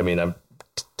new. But I mean, I'm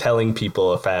telling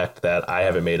people a fact that I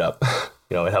haven't made up.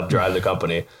 It helped drive the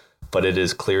company, but it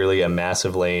is clearly a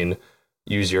massive lane.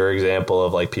 Use your example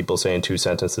of like people saying 2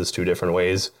 sentences 2 different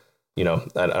ways. I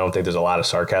don't think there's a lot of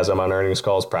sarcasm on earnings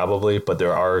calls, probably, but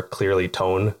there are clearly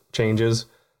tone changes.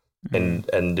 And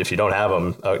if you don't have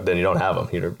them, then you don't have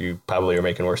them. You probably are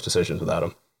making worse decisions without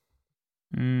them.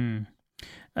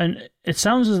 And it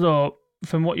sounds as though,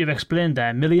 from what you've explained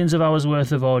there, millions of hours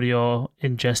worth of audio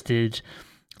ingested,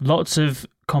 lots of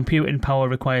computing power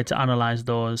required to analyze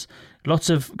those, lots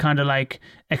of kind of like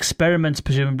experiments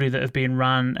presumably that have been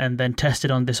ran and then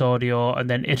tested on this audio and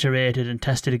then iterated and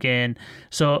tested again.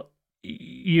 So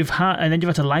you've had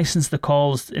to license the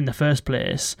calls in the first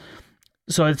place.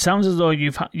 So it sounds as though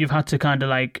you've had to kind of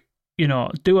like,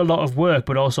 do a lot of work,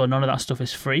 but also none of that stuff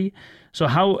is free. So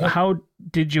how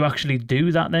did you actually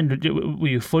do that then? Were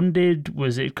you funded?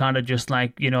 Was it kind of just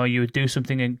like, you would do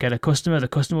something and get a customer, the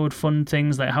customer would fund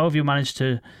things? Like, how have you managed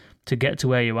to get to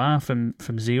where you are from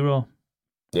zero?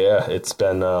 Yeah, it's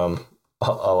been a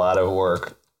lot of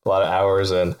work, a lot of hours,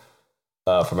 and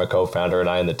for my co-founder and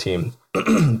I and the team.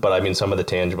 But I mean, some of the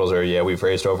tangibles are, we've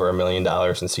raised over $1 million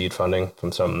in seed funding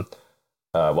from some,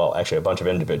 actually a bunch of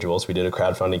individuals. We did a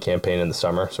crowdfunding campaign in the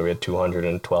summer, so we had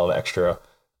 212 extra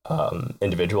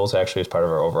individuals actually as part of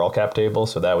our overall cap table.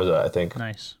 So that was, I think,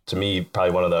 nice to me,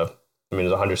 probably one of the, there's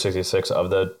 166 of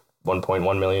the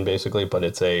 1.1 million basically, but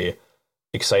it's a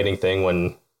exciting thing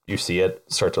when you see it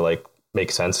start to like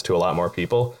make sense to a lot more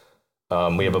people.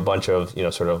 We have a bunch of,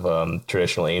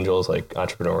 traditional angels like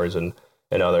entrepreneurs and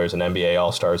others, and MBA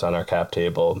all-stars on our cap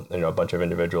table, a bunch of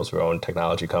individuals who own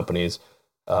technology companies,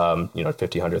 $50,000,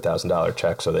 $100,000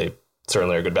 checks. So they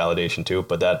certainly are good validation too,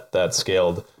 but that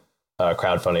scaled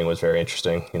crowdfunding was very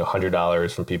interesting.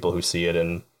 $100 from people who see it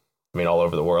and all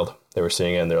over the world. They were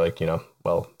seeing it and they're like, they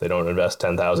don't invest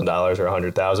 $10,000 or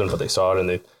 $100,000, but they saw it and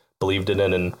they believed in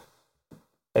it. And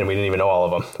and we didn't even know all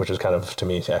of them, which is kind of, to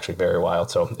me, actually very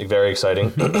wild. So very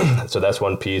exciting. So that's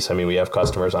one piece. I mean, we have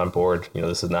customers on board.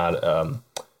 This is not,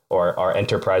 or our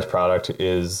enterprise product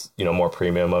is, more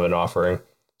premium of an offering.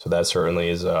 So that certainly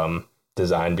is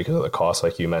designed because of the cost,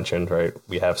 like you mentioned, right?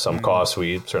 We have some costs.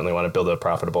 We certainly want to build a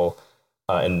profitable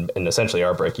and essentially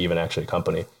our break-even actually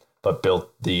company, but built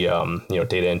the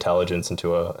data intelligence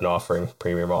into an offering,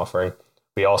 premium offering.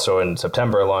 We also in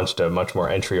September launched a much more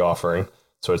entry offering.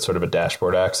 So it's sort of a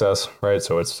dashboard access, right?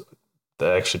 So it's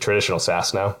the actually traditional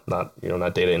SaaS now, not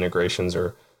data integrations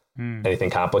or anything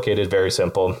complicated. Very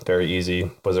simple, very easy.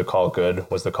 Was the call good?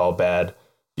 Was the call bad?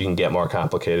 You can get more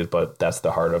complicated, but that's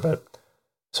the heart of it.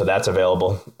 So that's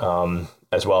available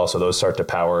as well. So those start to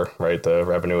power, right? The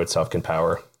revenue itself can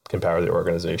power the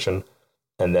organization.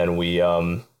 And then we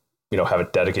have a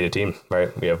dedicated team,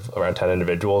 right? We have around 10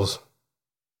 individuals.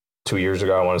 2 years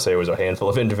ago, I want to say it was a handful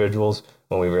of individuals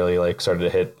when we really started to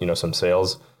hit, some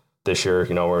sales. This year,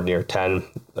 we're near 10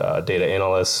 data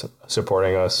analysts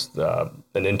supporting us,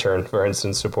 an intern, for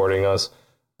instance, supporting us,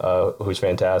 who's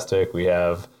fantastic. We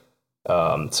have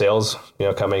sales,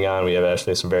 coming on. We have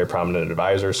actually some very prominent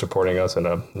advisors supporting us in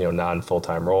a,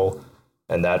 non-full-time role.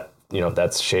 And that,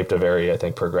 that's shaped a very, I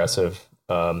think, progressive,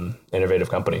 innovative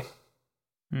company.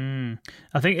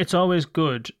 I think it's always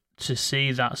good to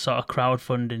see that sort of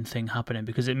crowdfunding thing happening,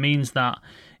 because it means that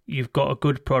you've got a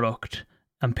good product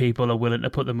and people are willing to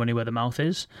put the money where the mouth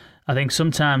is. I think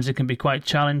sometimes it can be quite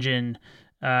challenging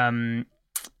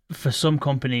for some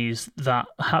companies that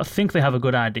think they have a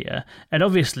good idea. And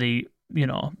obviously,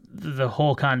 the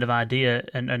whole kind of idea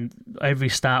and every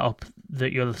startup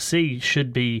that you'll see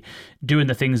should be doing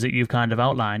the things that you've kind of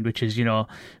outlined, which is,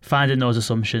 finding those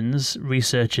assumptions,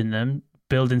 researching them,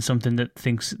 building something that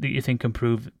you think can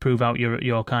prove out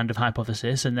your kind of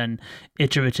hypothesis, and then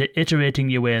iterating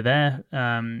your way there.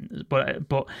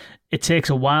 But it takes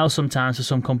a while sometimes for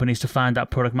some companies to find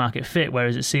that product market fit,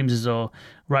 whereas it seems as though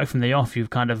right from the off you've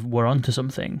kind of were onto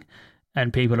something,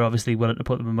 and people are obviously willing to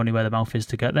put the money where their mouth is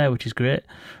to get there, which is great.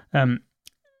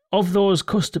 Of those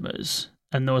customers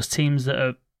and those teams that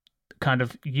are kind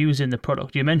of using the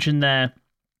product, you mentioned there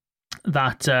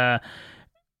that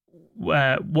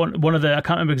one of the, I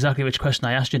can't remember exactly which question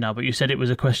I asked you now, but you said it was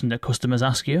a question that customers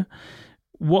ask you.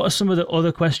 What are some of the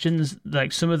other questions,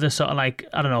 like some of the sort of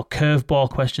curveball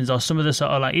questions, or some of the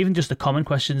sort of even just the common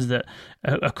questions that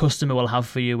a customer will have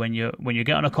for you when you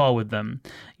get on a call with them?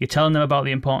 You're telling them about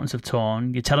the importance of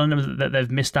tone. You're telling them that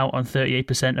they've missed out on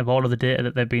 38% of all of the data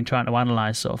that they've been trying to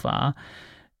analyze so far.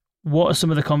 What are some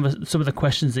of the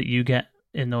questions that you get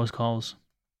in those calls?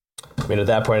 I mean, at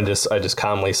that point, I just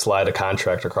calmly slide a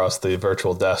contract across the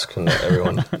virtual desk, and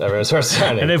everyone starts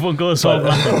signing, and everyone goes home.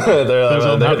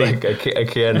 They're like, I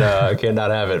can't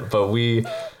not have it. But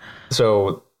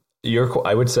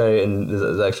I would say, and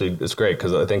it's great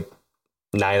because I think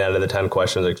 9 out of the 10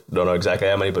 questions, I don't know exactly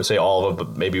how many, but say all of them,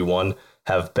 but maybe one,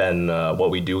 have been what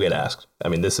we do get asked. I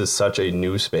mean, this is such a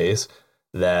new space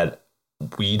that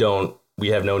we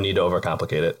have no need to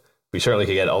overcomplicate it. We certainly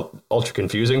could get ultra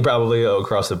confusing probably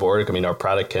across the board. I mean, our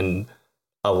product can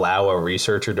allow a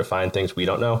researcher to find things we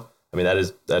don't know. I mean, that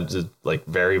is like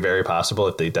very, very possible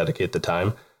if they dedicate the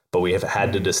time. But we have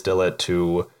had to distill it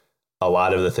to a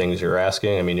lot of the things you're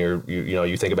asking. I mean,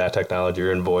 you think about technology,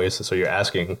 you're in voice, so you're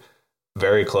asking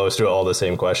very close to all the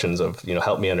same questions of,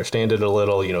 help me understand it a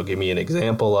little, give me an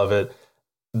example of it.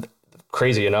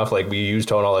 Crazy enough, we use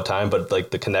tone all the time, but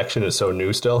the connection is so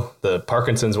new still. The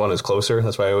Parkinson's one is closer.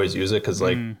 That's why I always use it, because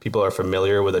people are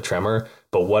familiar with a tremor.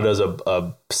 But what does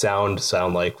a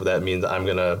sound like? That means I'm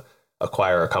going to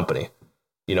acquire a company.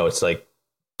 It's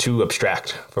too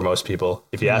abstract for most people.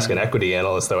 If you ask an equity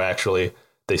analyst, though, actually,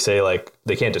 they say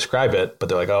they can't describe it, but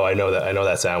they're like, oh, I know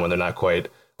that sound, when they're not quite,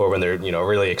 or when they're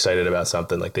really excited about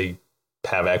something. They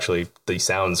have actually the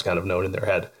sounds kind of known in their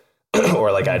head, or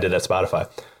I did at Spotify.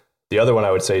 The other one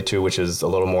I would say too, which is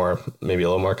maybe a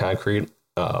little more concrete,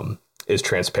 is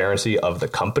transparency of the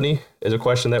company is a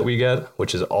question that we get,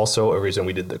 which is also a reason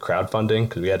we did the crowdfunding,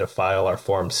 because we had to file our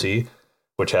Form C,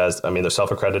 which has, they're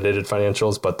self-accredited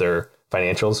financials, but they're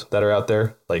financials that are out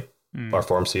there. Our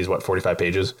Form C is 45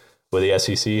 pages with the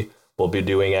SEC. We'll be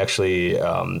doing actually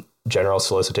general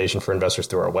solicitation for investors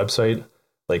through our website.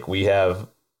 We have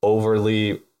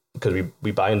because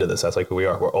we buy into this. That's who we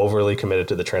are. We're overly committed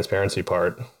to the transparency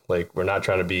part. We're not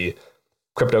trying to be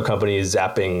crypto companies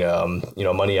zapping,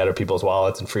 money out of people's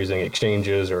wallets and freezing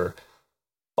exchanges, or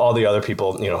all the other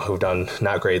people, who've done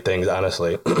not great things,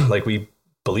 honestly. We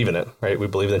believe in it, right? We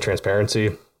believe in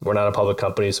transparency. We're not a public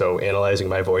company, so analyzing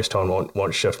my voice tone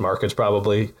won't shift markets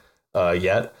probably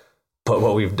yet. But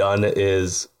what we've done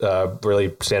is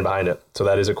really stand behind it. So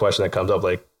that is a question that comes up.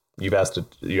 Like you asked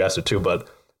it too, but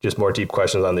just more deep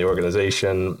questions on the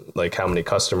organization, like how many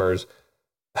customers,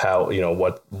 how,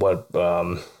 what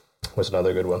what's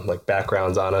another good one? Like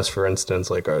backgrounds on us, for instance,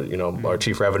 like our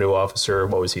chief revenue officer,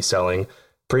 what was he selling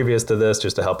previous to this,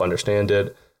 just to help understand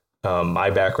it. My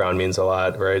background means a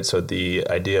lot, right? So the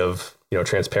idea of,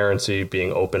 transparency,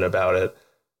 being open about it,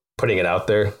 putting it out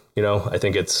there, I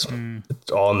think it's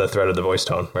all in the thread of the voice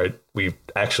tone, right? We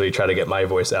actually try to get my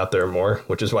voice out there more,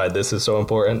 which is why this is so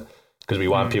important, because we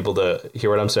want people to hear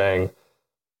what I'm saying,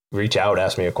 reach out,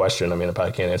 ask me a question. I mean, I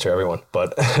probably can't answer everyone,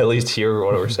 but at least hear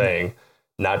what we're saying,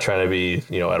 not trying to be,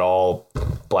 at all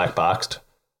black boxed.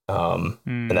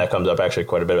 And that comes up actually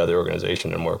quite a bit about the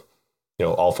organization, and we're,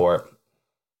 all for it.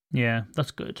 Yeah,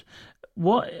 that's good.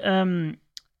 What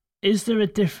is there a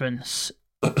difference?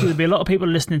 There'll be a lot of people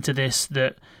listening to this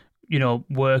that,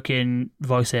 work in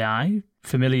voice AI,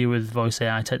 familiar with voice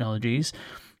AI technologies.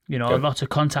 A lot of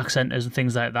contact centers and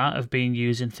things like that have been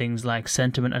using things like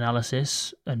sentiment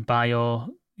analysis and voice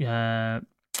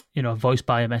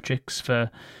biometrics for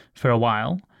a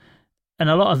while. And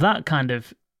a lot of that kind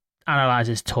of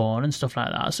analyzes tone and stuff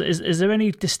like that. So is there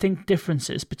any distinct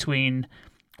differences between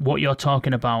what you're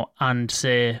talking about and,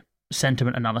 say,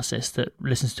 sentiment analysis that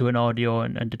listens to an audio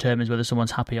and determines whether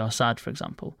someone's happy or sad, for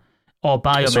example? Or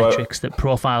biometrics that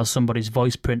profiles somebody's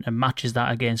voice print and matches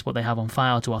that against what they have on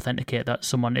file to authenticate that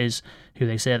someone is who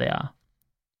they say they are?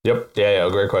 Yep. Yeah,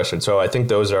 great question. So I think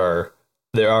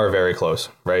they are very close,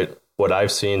 right? What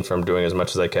I've seen from doing as much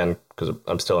as I can, because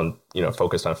I'm still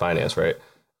focused on finance, right,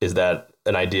 is that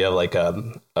an idea of like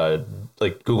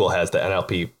Google has the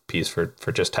NLP piece for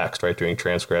just text, right, doing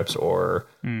transcripts, or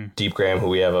DeepGram, who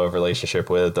we have a relationship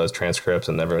with, does transcripts,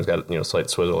 and everyone's got slight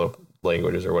swizzle of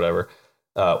languages or whatever.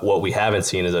 What we haven't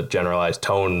seen is a generalized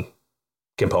tone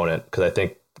component, because I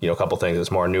think a couple things.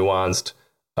 It's more nuanced.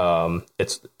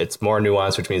 It's more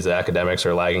nuanced, which means that academics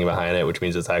are lagging behind it, which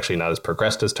means it's actually not as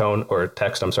progressed as tone or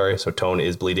text. I'm sorry. So tone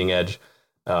is bleeding edge,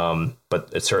 but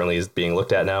it certainly is being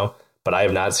looked at now. But I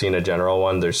have not seen a general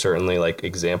one. There's certainly like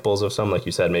examples of some, like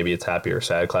you said, maybe it's happy or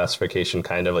sad classification,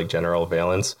 kind of like general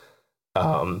valence.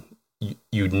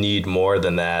 You need more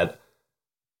than that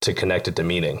to connect it to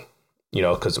meaning,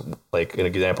 because like an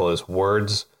example is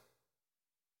words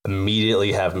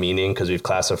immediately have meaning because we've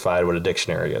classified what a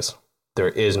dictionary is. There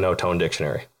is no tone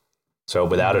dictionary. So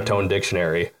without a tone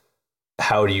dictionary,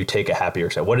 how do you take a happy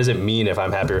or sad? What does it mean if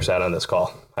I'm happy or sad on this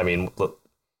call? I mean, look,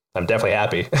 I'm definitely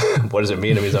happy. What does it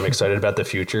mean? It means I'm excited about the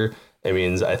future. It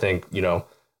means I think,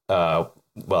 I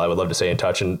would love to stay in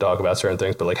touch and talk about certain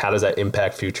things, but like, how does that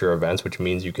impact future events, which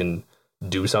means you can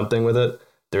do something with it?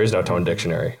 There is no tone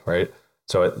dictionary, right?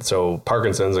 So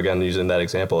Parkinson's, again, using that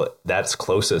example, that's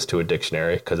closest to a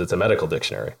dictionary because it's a medical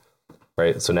dictionary,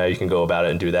 right? So now you can go about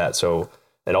it and do that. So,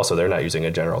 and also they're not using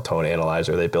a general tone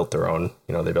analyzer. They built their own,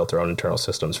 internal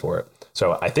systems for it.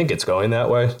 So I think it's going that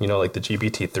way, like the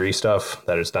GPT-3 stuff,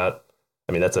 that is not,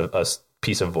 I mean, that's a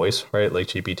piece of voice, right? Like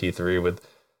GPT-3 with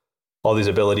all these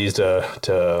abilities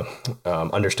to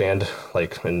understand,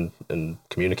 like, and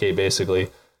communicate basically,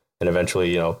 and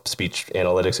eventually, speech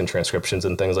analytics and transcriptions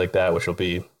and things like that, which will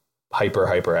be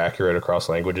hyper accurate across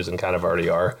languages and kind of already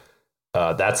are.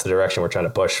 That's the direction we're trying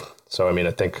to push. So, I mean,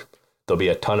 I think there'll be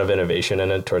a ton of innovation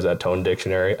in it towards that tone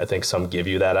dictionary. I think some give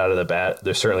you that out of the bat.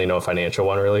 There's certainly no financial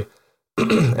one really.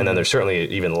 And then there's certainly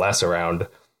even less around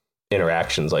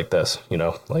interactions like this,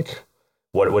 like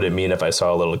what would it mean if I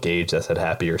saw a little gauge that said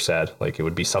happy or sad? Like it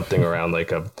would be something around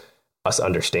like us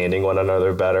understanding one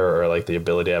another better, or like the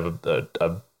ability to have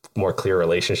a more clear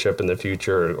relationship in the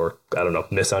future, or I don't know,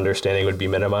 misunderstanding would be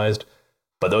minimized.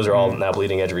 But those are all now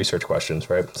bleeding edge research questions,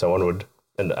 right?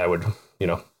 I would,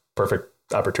 perfect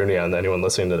opportunity on anyone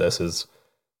listening to this is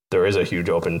there is a huge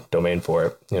open domain for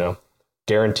it,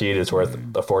 guaranteed it's worth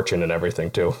a fortune and everything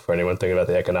too, for anyone thinking about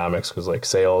the economics, because like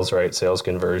sales, right? Sales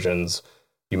conversions,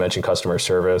 you mentioned customer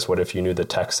service. What if you knew the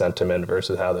text sentiment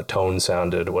versus how the tone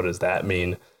sounded? What does that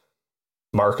mean?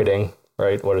 Marketing,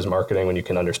 right? What is marketing when you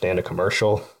can understand a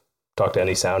commercial? Talk to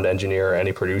any sound engineer or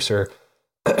any producer.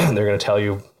 They're going to tell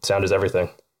you sound is everything.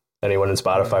 Anyone in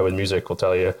Spotify with music will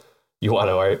tell you, you want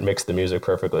to mix the music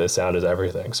perfectly. The sound is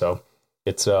everything. So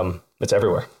it's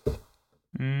everywhere.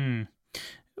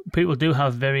 People do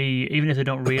have even if they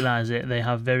don't realize it, they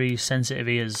have very sensitive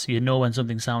ears. You know when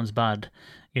something sounds bad.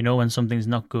 You know when something's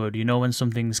not good. You know when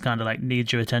something's kind of like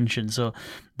needs your attention. So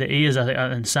the ears, I think,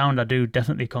 and sound, I do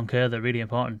definitely concur. They're really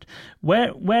important.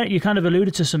 Where you kind of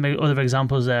alluded to some other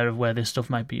examples there of where this stuff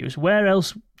might be used. Where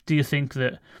else do you think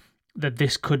that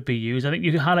this could be used? I think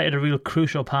you highlighted a real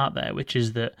crucial part there, which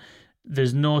is that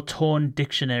there's no tone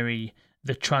dictionary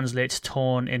that translates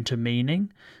tone into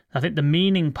meaning. I think the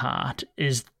meaning part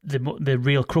is the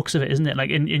real crux of it, isn't it? Like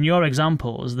in your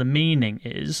examples, the meaning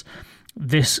is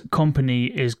this company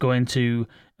is going to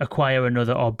acquire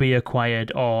another or be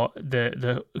acquired, or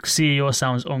the CEO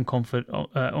sounds unconfident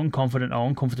or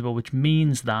uncomfortable, which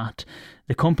means that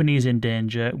the company is in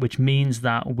danger, which means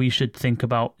that we should think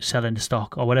about selling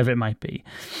stock or whatever it might be.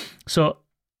 So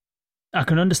I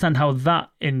can understand how that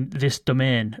in this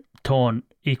domain, tone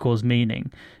equals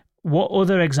meaning. What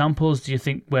other examples do you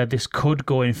think where this could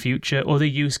go in future? Other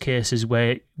use cases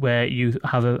where you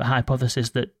have a hypothesis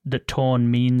that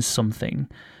tone means something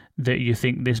that you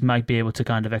think this might be able to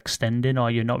kind of extend in, or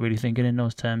you're not really thinking in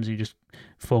those terms, you're just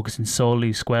focusing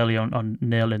solely, squarely on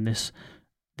nailing this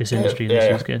industry and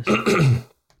this use case?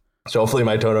 So hopefully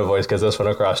my tone of voice gets this one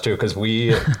across too, because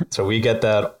we get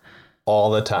that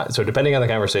all the time. So depending on the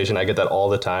conversation, I get that all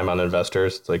the time on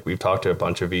investors. It's like we've talked to a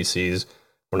bunch of VCs.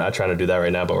 We're not trying to do that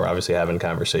right now, but we're obviously having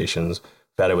conversations.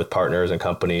 We've had it with partners and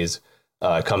companies.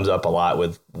 It comes up a lot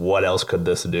with what else could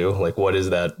this do? Like, what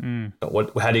is that?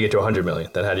 How do you get to 100 million?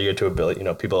 Then how do you get to $1 billion? You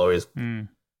know, people always frame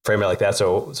it like that.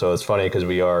 So it's funny because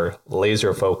we are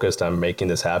laser focused on making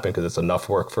this happen because it's enough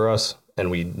work for us, and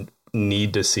we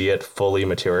need to see it fully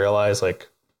materialize. Like,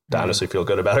 to honestly feel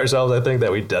good about ourselves, I think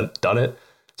that we've done it.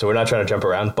 So we're not trying to jump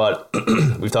around, but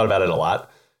we've thought about it a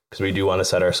lot because we do want to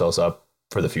set ourselves up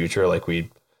for the future. Like, we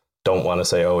don't want to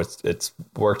say, oh, it's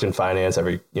worked in finance.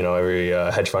 Every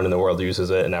hedge fund in the world uses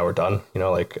it, and now we're done. You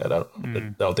know, like I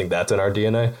don't think that's in our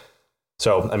DNA.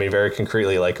 So, I mean, very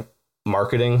concretely, like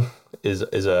marketing is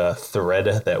a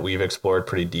thread that we've explored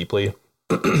pretty deeply.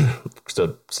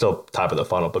 So still top of the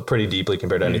funnel, but pretty deeply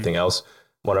compared to anything else.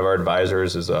 One of our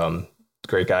advisors is a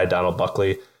great guy, Donald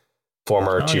Buckley,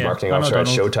 former chief marketing officer at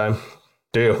Showtime.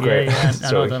 Do you? Great. Yeah,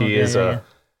 So he is a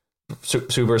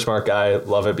super smart guy.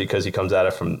 Love it because he comes at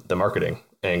it from the marketing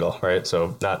angle, right?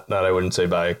 So not I wouldn't say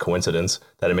by coincidence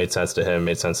that it made sense to him,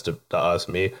 made sense to us,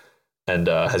 me, and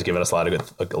has given us a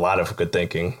lot of good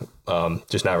thinking.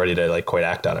 Just not ready to like quite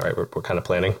act on it, right? We're kind of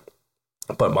planning.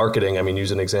 But marketing, I mean,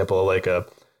 use an example of like a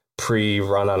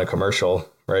pre-run on a commercial,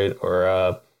 right?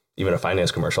 Or even a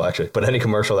finance commercial, actually. But any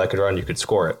commercial that could run, you could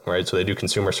score it, right? So they do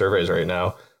consumer surveys right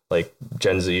now, like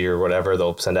Gen Z or whatever.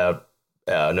 They'll send out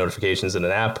notifications in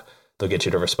an app. They'll get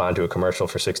you to respond to a commercial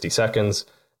for 60 seconds.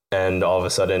 And all of a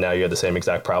sudden now you have the same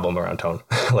exact problem around tone.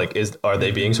 Like, are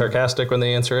they being sarcastic when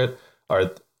they answer it?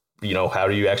 How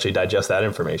do you actually digest that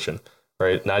information,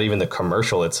 right? Not even the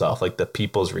commercial itself, like the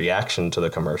people's reaction to the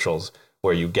commercials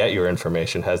where you get your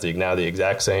information has the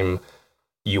exact same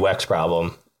UX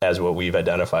problem as what we've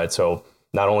identified. So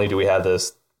not only do we have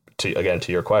this,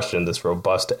 to your question, this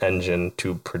robust engine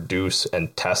to produce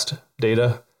and test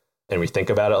data, and we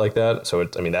think about it like that. So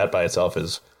that by itself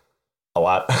is a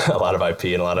lot of IP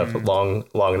and a lot of long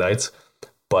nights.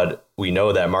 But we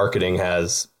know that marketing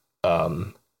has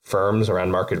firms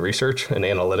around market research and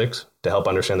analytics to help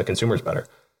understand the consumers better.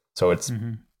 So it's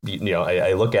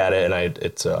I look at it and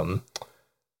it's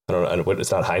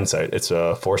it's not hindsight, it's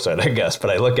a foresight, I guess. But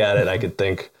I look at it and I could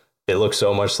think it looks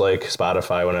so much like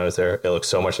Spotify when I was there. It looks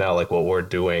so much now like what we're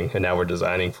doing, and now we're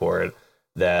designing for it,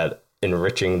 that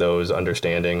enriching those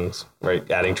understandings, right?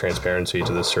 Adding transparency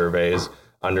to the surveys,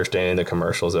 understanding the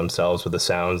commercials themselves with the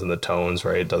sounds and the tones,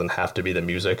 right? It doesn't have to be the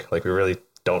music. Like, we really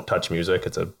don't touch music.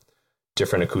 It's a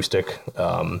different acoustic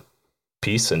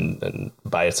piece and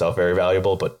by itself very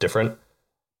valuable, but different.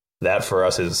 That for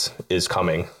us is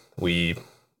coming. We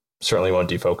certainly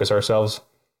won't defocus ourselves.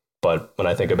 But when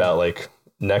I think about like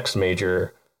next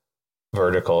major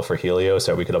vertical for Helios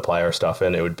that we could apply our stuff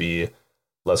in, it would be,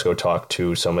 let's go talk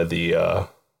to some of the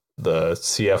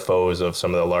CFOs of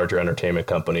some of the larger entertainment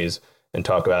companies and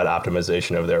talk about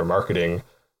optimization of their marketing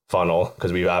funnel,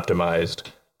 because we've optimized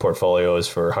portfolios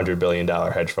for $100 billion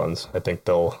hedge funds. I think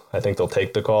they'll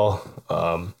take the call.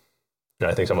 And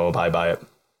I think someone will buy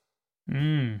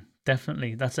it.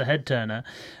 Definitely, that's a head turner.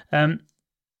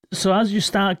 So as you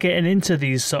start getting into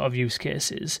these sort of use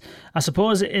cases, I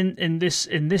suppose in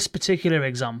this particular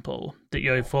example that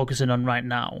you're focusing on right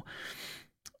now,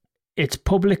 it's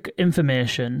public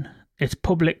information, it's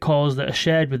public calls that are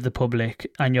shared with the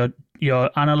public, and you're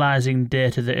analyzing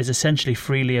data that is essentially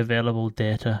freely available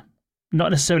data.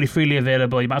 Not necessarily freely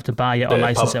available, you might have to buy it or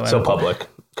license it. So public,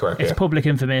 correct. It's public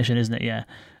information, isn't it? Yeah.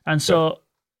 And so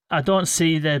I don't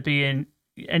see there being,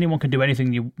 anyone can do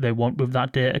anything they want with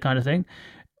that data kind of thing.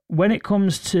 When it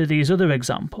comes to these other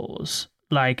examples,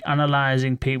 like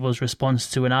analyzing people's response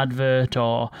to an advert,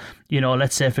 or,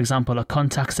 let's say, for example, a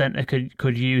contact center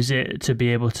could use it to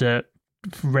be able to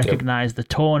recognize the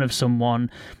tone of someone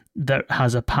that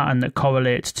has a pattern that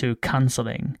correlates to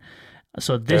cancelling.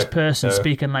 So this person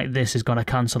speaking like this is going to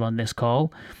cancel on this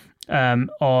call.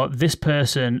 Or this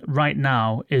person right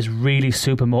now is really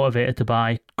super motivated to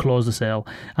buy, close the sale.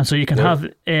 And so you can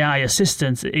have AI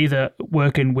assistants either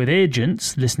working with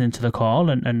agents, listening to the call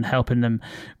and helping them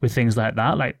with things like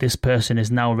that. Like this person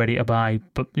is now ready to buy,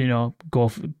 but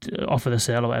offer the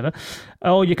sale or whatever.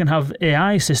 Or you can have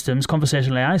AI systems,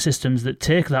 conversational AI systems that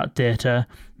take that data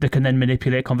that can then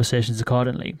manipulate conversations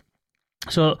accordingly.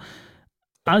 So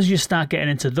as you start getting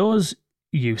into those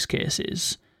use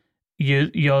cases,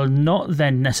 you're not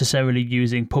then necessarily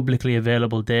using publicly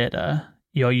available data.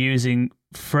 You're using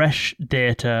fresh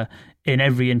data in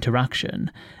every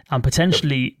interaction and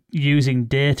potentially using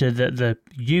data that the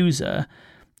user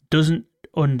doesn't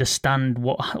understand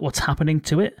what's happening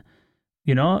to it.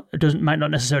 Might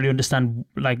not necessarily understand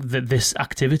like that this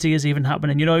activity is even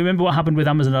happening. Remember what happened with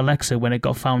Amazon Alexa when it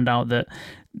got found out that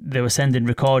they were sending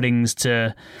recordings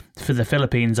for the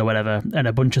Philippines or whatever, and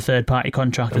a bunch of third-party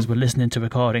contractors were listening to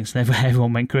recordings, and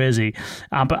everyone went crazy.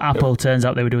 But Apple turns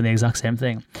out they were doing the exact same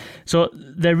thing. So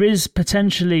there is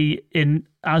potentially,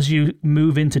 as you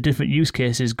move into different use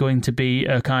cases, going to be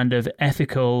a kind of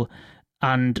ethical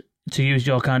and, to use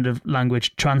your kind of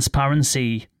language,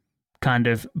 transparency kind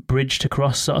of bridge to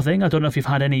cross sort of thing. I don't know if you've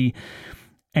had any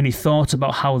thoughts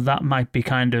about how that might be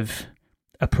kind of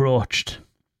approached.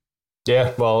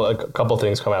 Yeah, well, a couple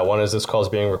things come out. One is this call is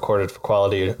being recorded for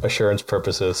quality assurance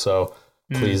purposes, so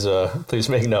please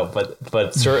make note.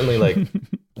 But certainly, like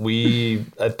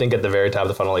I think at the very top of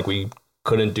the funnel, like we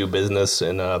couldn't do business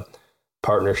in a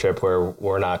partnership where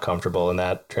we're not comfortable in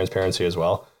that transparency as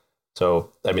well. So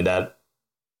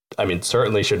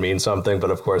certainly should mean something,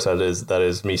 but of course that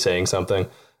is me saying something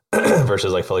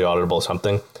versus like fully auditable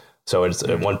something. So it's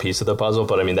one piece of the puzzle,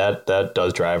 but that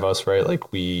does drive us, right?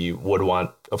 Like we would want,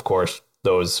 of course,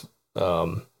 those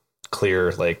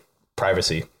clear like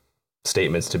privacy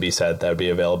statements to be said that would be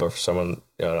available for someone,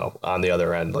 on the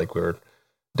other end. Like we're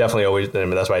definitely always,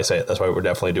 that's why I say it. That's why we're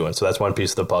definitely doing. So that's one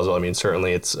piece of the puzzle.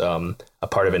 Certainly it's a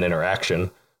part of an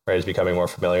interaction, right? It's becoming more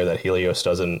familiar that Helios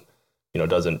doesn't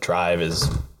drive is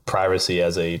privacy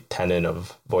as a tenet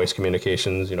of voice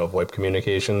communications, VoIP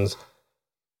communications.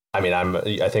 I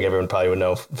think everyone probably would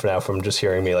know for now from just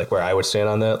hearing me, like where I would stand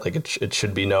on that. Like it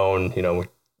should be known,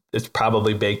 it's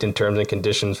probably baked in terms and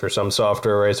conditions for some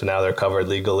software, right? So now they're covered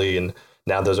legally, and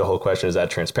now there's a whole question: is that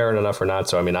transparent enough or not?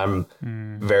 So I'm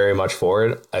very much for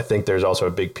it. I think there's also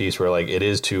a big piece where like it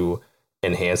is to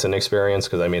enhance an experience,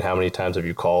 because how many times have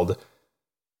you called?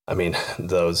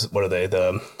 Those, what are they?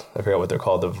 I forget what they're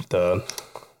called. The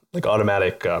like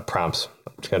automatic prompts.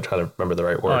 I'm just gonna try to remember the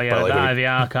right word. Oh yeah, but like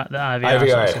the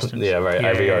IVR systems. Yeah, right.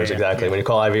 Yeah, IVRs, exactly. Yeah. When you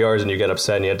call IVRs and you get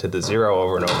upset and you hit the 0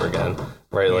 over and over again,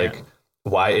 right? Yeah. Like,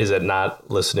 why is it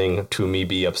not listening to me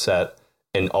be upset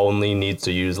and only needs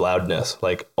to use loudness?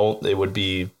 Like, it would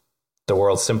be the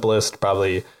world's simplest,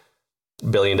 probably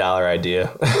 $1 billion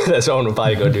idea that someone would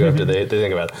probably go do after they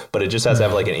think about it. But it just has to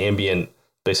have like an ambient,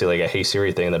 basically like a Hey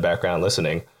Siri thing in the background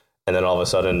listening. And then all of a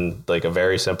sudden, like a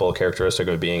very simple characteristic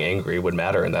of being angry would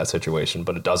matter in that situation,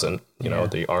 but it doesn't.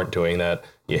 They aren't doing that.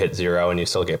 You hit 0 and you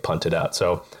still get punted out.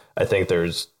 So I think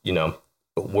there's,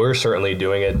 we're certainly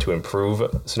doing it to improve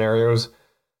scenarios.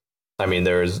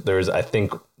 There's I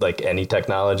think like any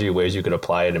technology, ways you could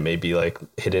apply it, and maybe like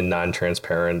hidden,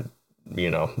 non-transparent.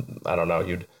 I don't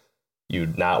know.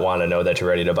 You'd not want to know that you're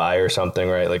ready to buy or something,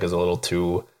 right? Like it's a little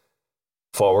too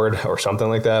forward or something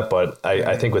like that. But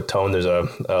I think with tone, there's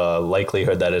a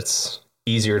likelihood that it's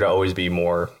easier to always be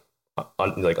more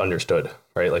understood,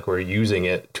 right? Like we're using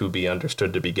it to be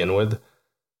understood to begin with.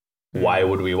 Why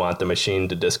would we want the machine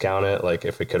to discount it? Like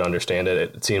if it could understand it,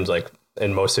 it seems like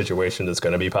in most situations it's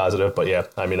going to be positive. But yeah,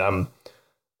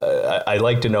 I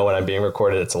like to know when I'm being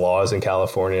recorded. It's laws in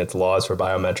California. It's laws for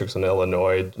biometrics in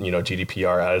Illinois.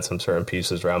 GDPR added some certain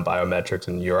pieces around biometrics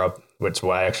in Europe, which is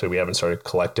why actually we haven't started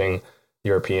collecting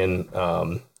European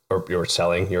or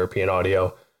selling European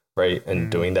audio, right?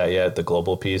 And doing that yet, the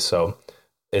global piece. So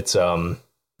it's,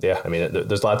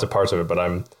 there's lots of parts of it, but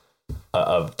I'm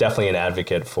definitely an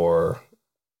advocate for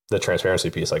the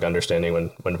transparency piece, like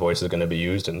understanding when voice is going to be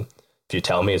used. And if you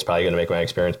tell me it's probably going to make my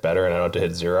experience better and I don't have to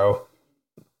hit 0,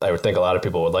 I would think a lot of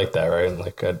people would like that, right?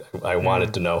 Like I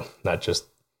wanted to know, not just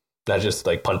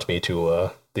like punt me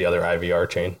to the other IVR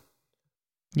chain.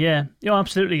 Yeah,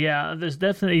 absolutely. Yeah, there's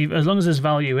definitely, as long as there's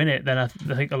value in it, then I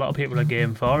think a lot of people are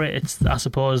game for it. I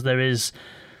suppose there's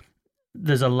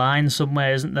a line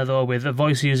somewhere, isn't there, though, with a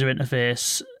voice user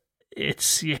interface.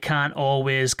 You can't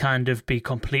always kind of be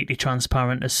completely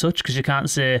transparent as such, because you can't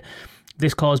say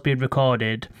this call is being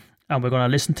recorded and we're going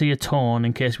to listen to your tone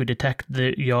in case we detect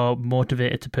that you're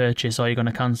motivated to purchase or you're going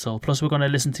to cancel. Plus, we're going to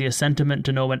listen to your sentiment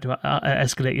to know when to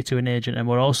escalate you to an agent, and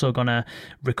we're also going to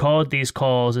record these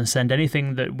calls and send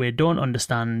anything that we don't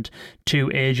understand to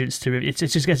agents to. It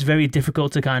just gets very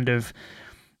difficult to kind of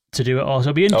to do it all.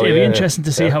 So it'll be interesting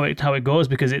to see how it goes,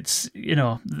 because it's, you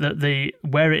know, the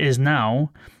where it is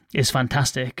now is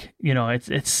fantastic. You know,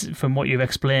 it's from what you've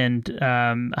explained,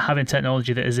 having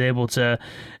technology that is able to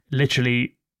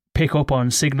literally pick up on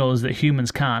signals that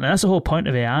humans can't. And that's the whole point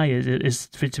of AI, is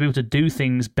to be able to do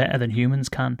things better than humans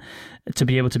can, to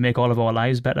be able to make all of our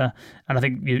lives better. And I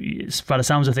think by the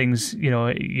sounds of things, you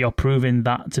know, you're proving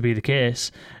that to be the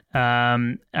case.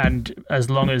 And as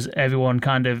long as everyone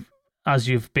kind of, as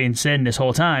you've been saying this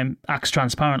whole time, acts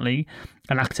transparently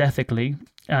and acts ethically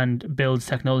and builds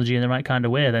technology in the right kind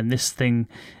of way, then this thing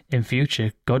in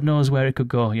future, God knows where it could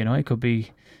go. You know, it could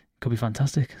be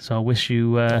fantastic. So I wish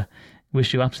you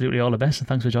absolutely all the best, and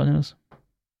thanks for joining us.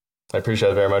 I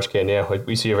appreciate it very much, Ken. Yeah,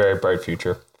 we see a very bright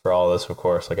future for all this, of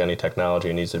course. Like any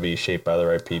technology, it needs to be shaped by the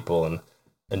right people and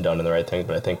done in the right things.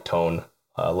 But I think tone,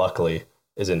 luckily,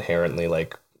 is inherently,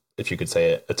 like, if you could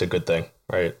say it, it's a good thing,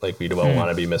 right? Like, we don't want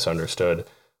to be misunderstood.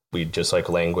 We, just like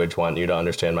language, want you to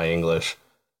understand my English.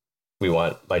 We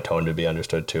want my tone to be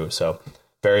understood too. So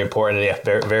very important. And yeah,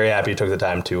 very, very happy you took the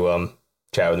time to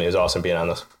chat with me. It was awesome being on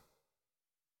this.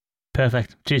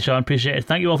 Perfect. Cheers, Sean. Appreciate it.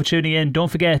 Thank you all for tuning in.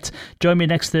 Don't forget, join me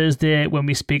next Thursday when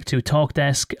we speak to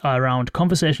TalkDesk around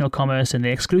conversational commerce in the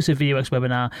exclusive VUX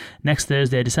webinar next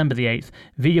Thursday, December the 8th.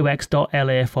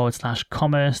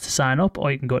 VUX.LA/commerce to sign up,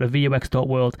 or you can go to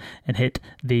VUX.world and hit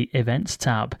the events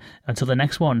tab. Until the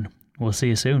next one, we'll see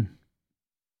you soon.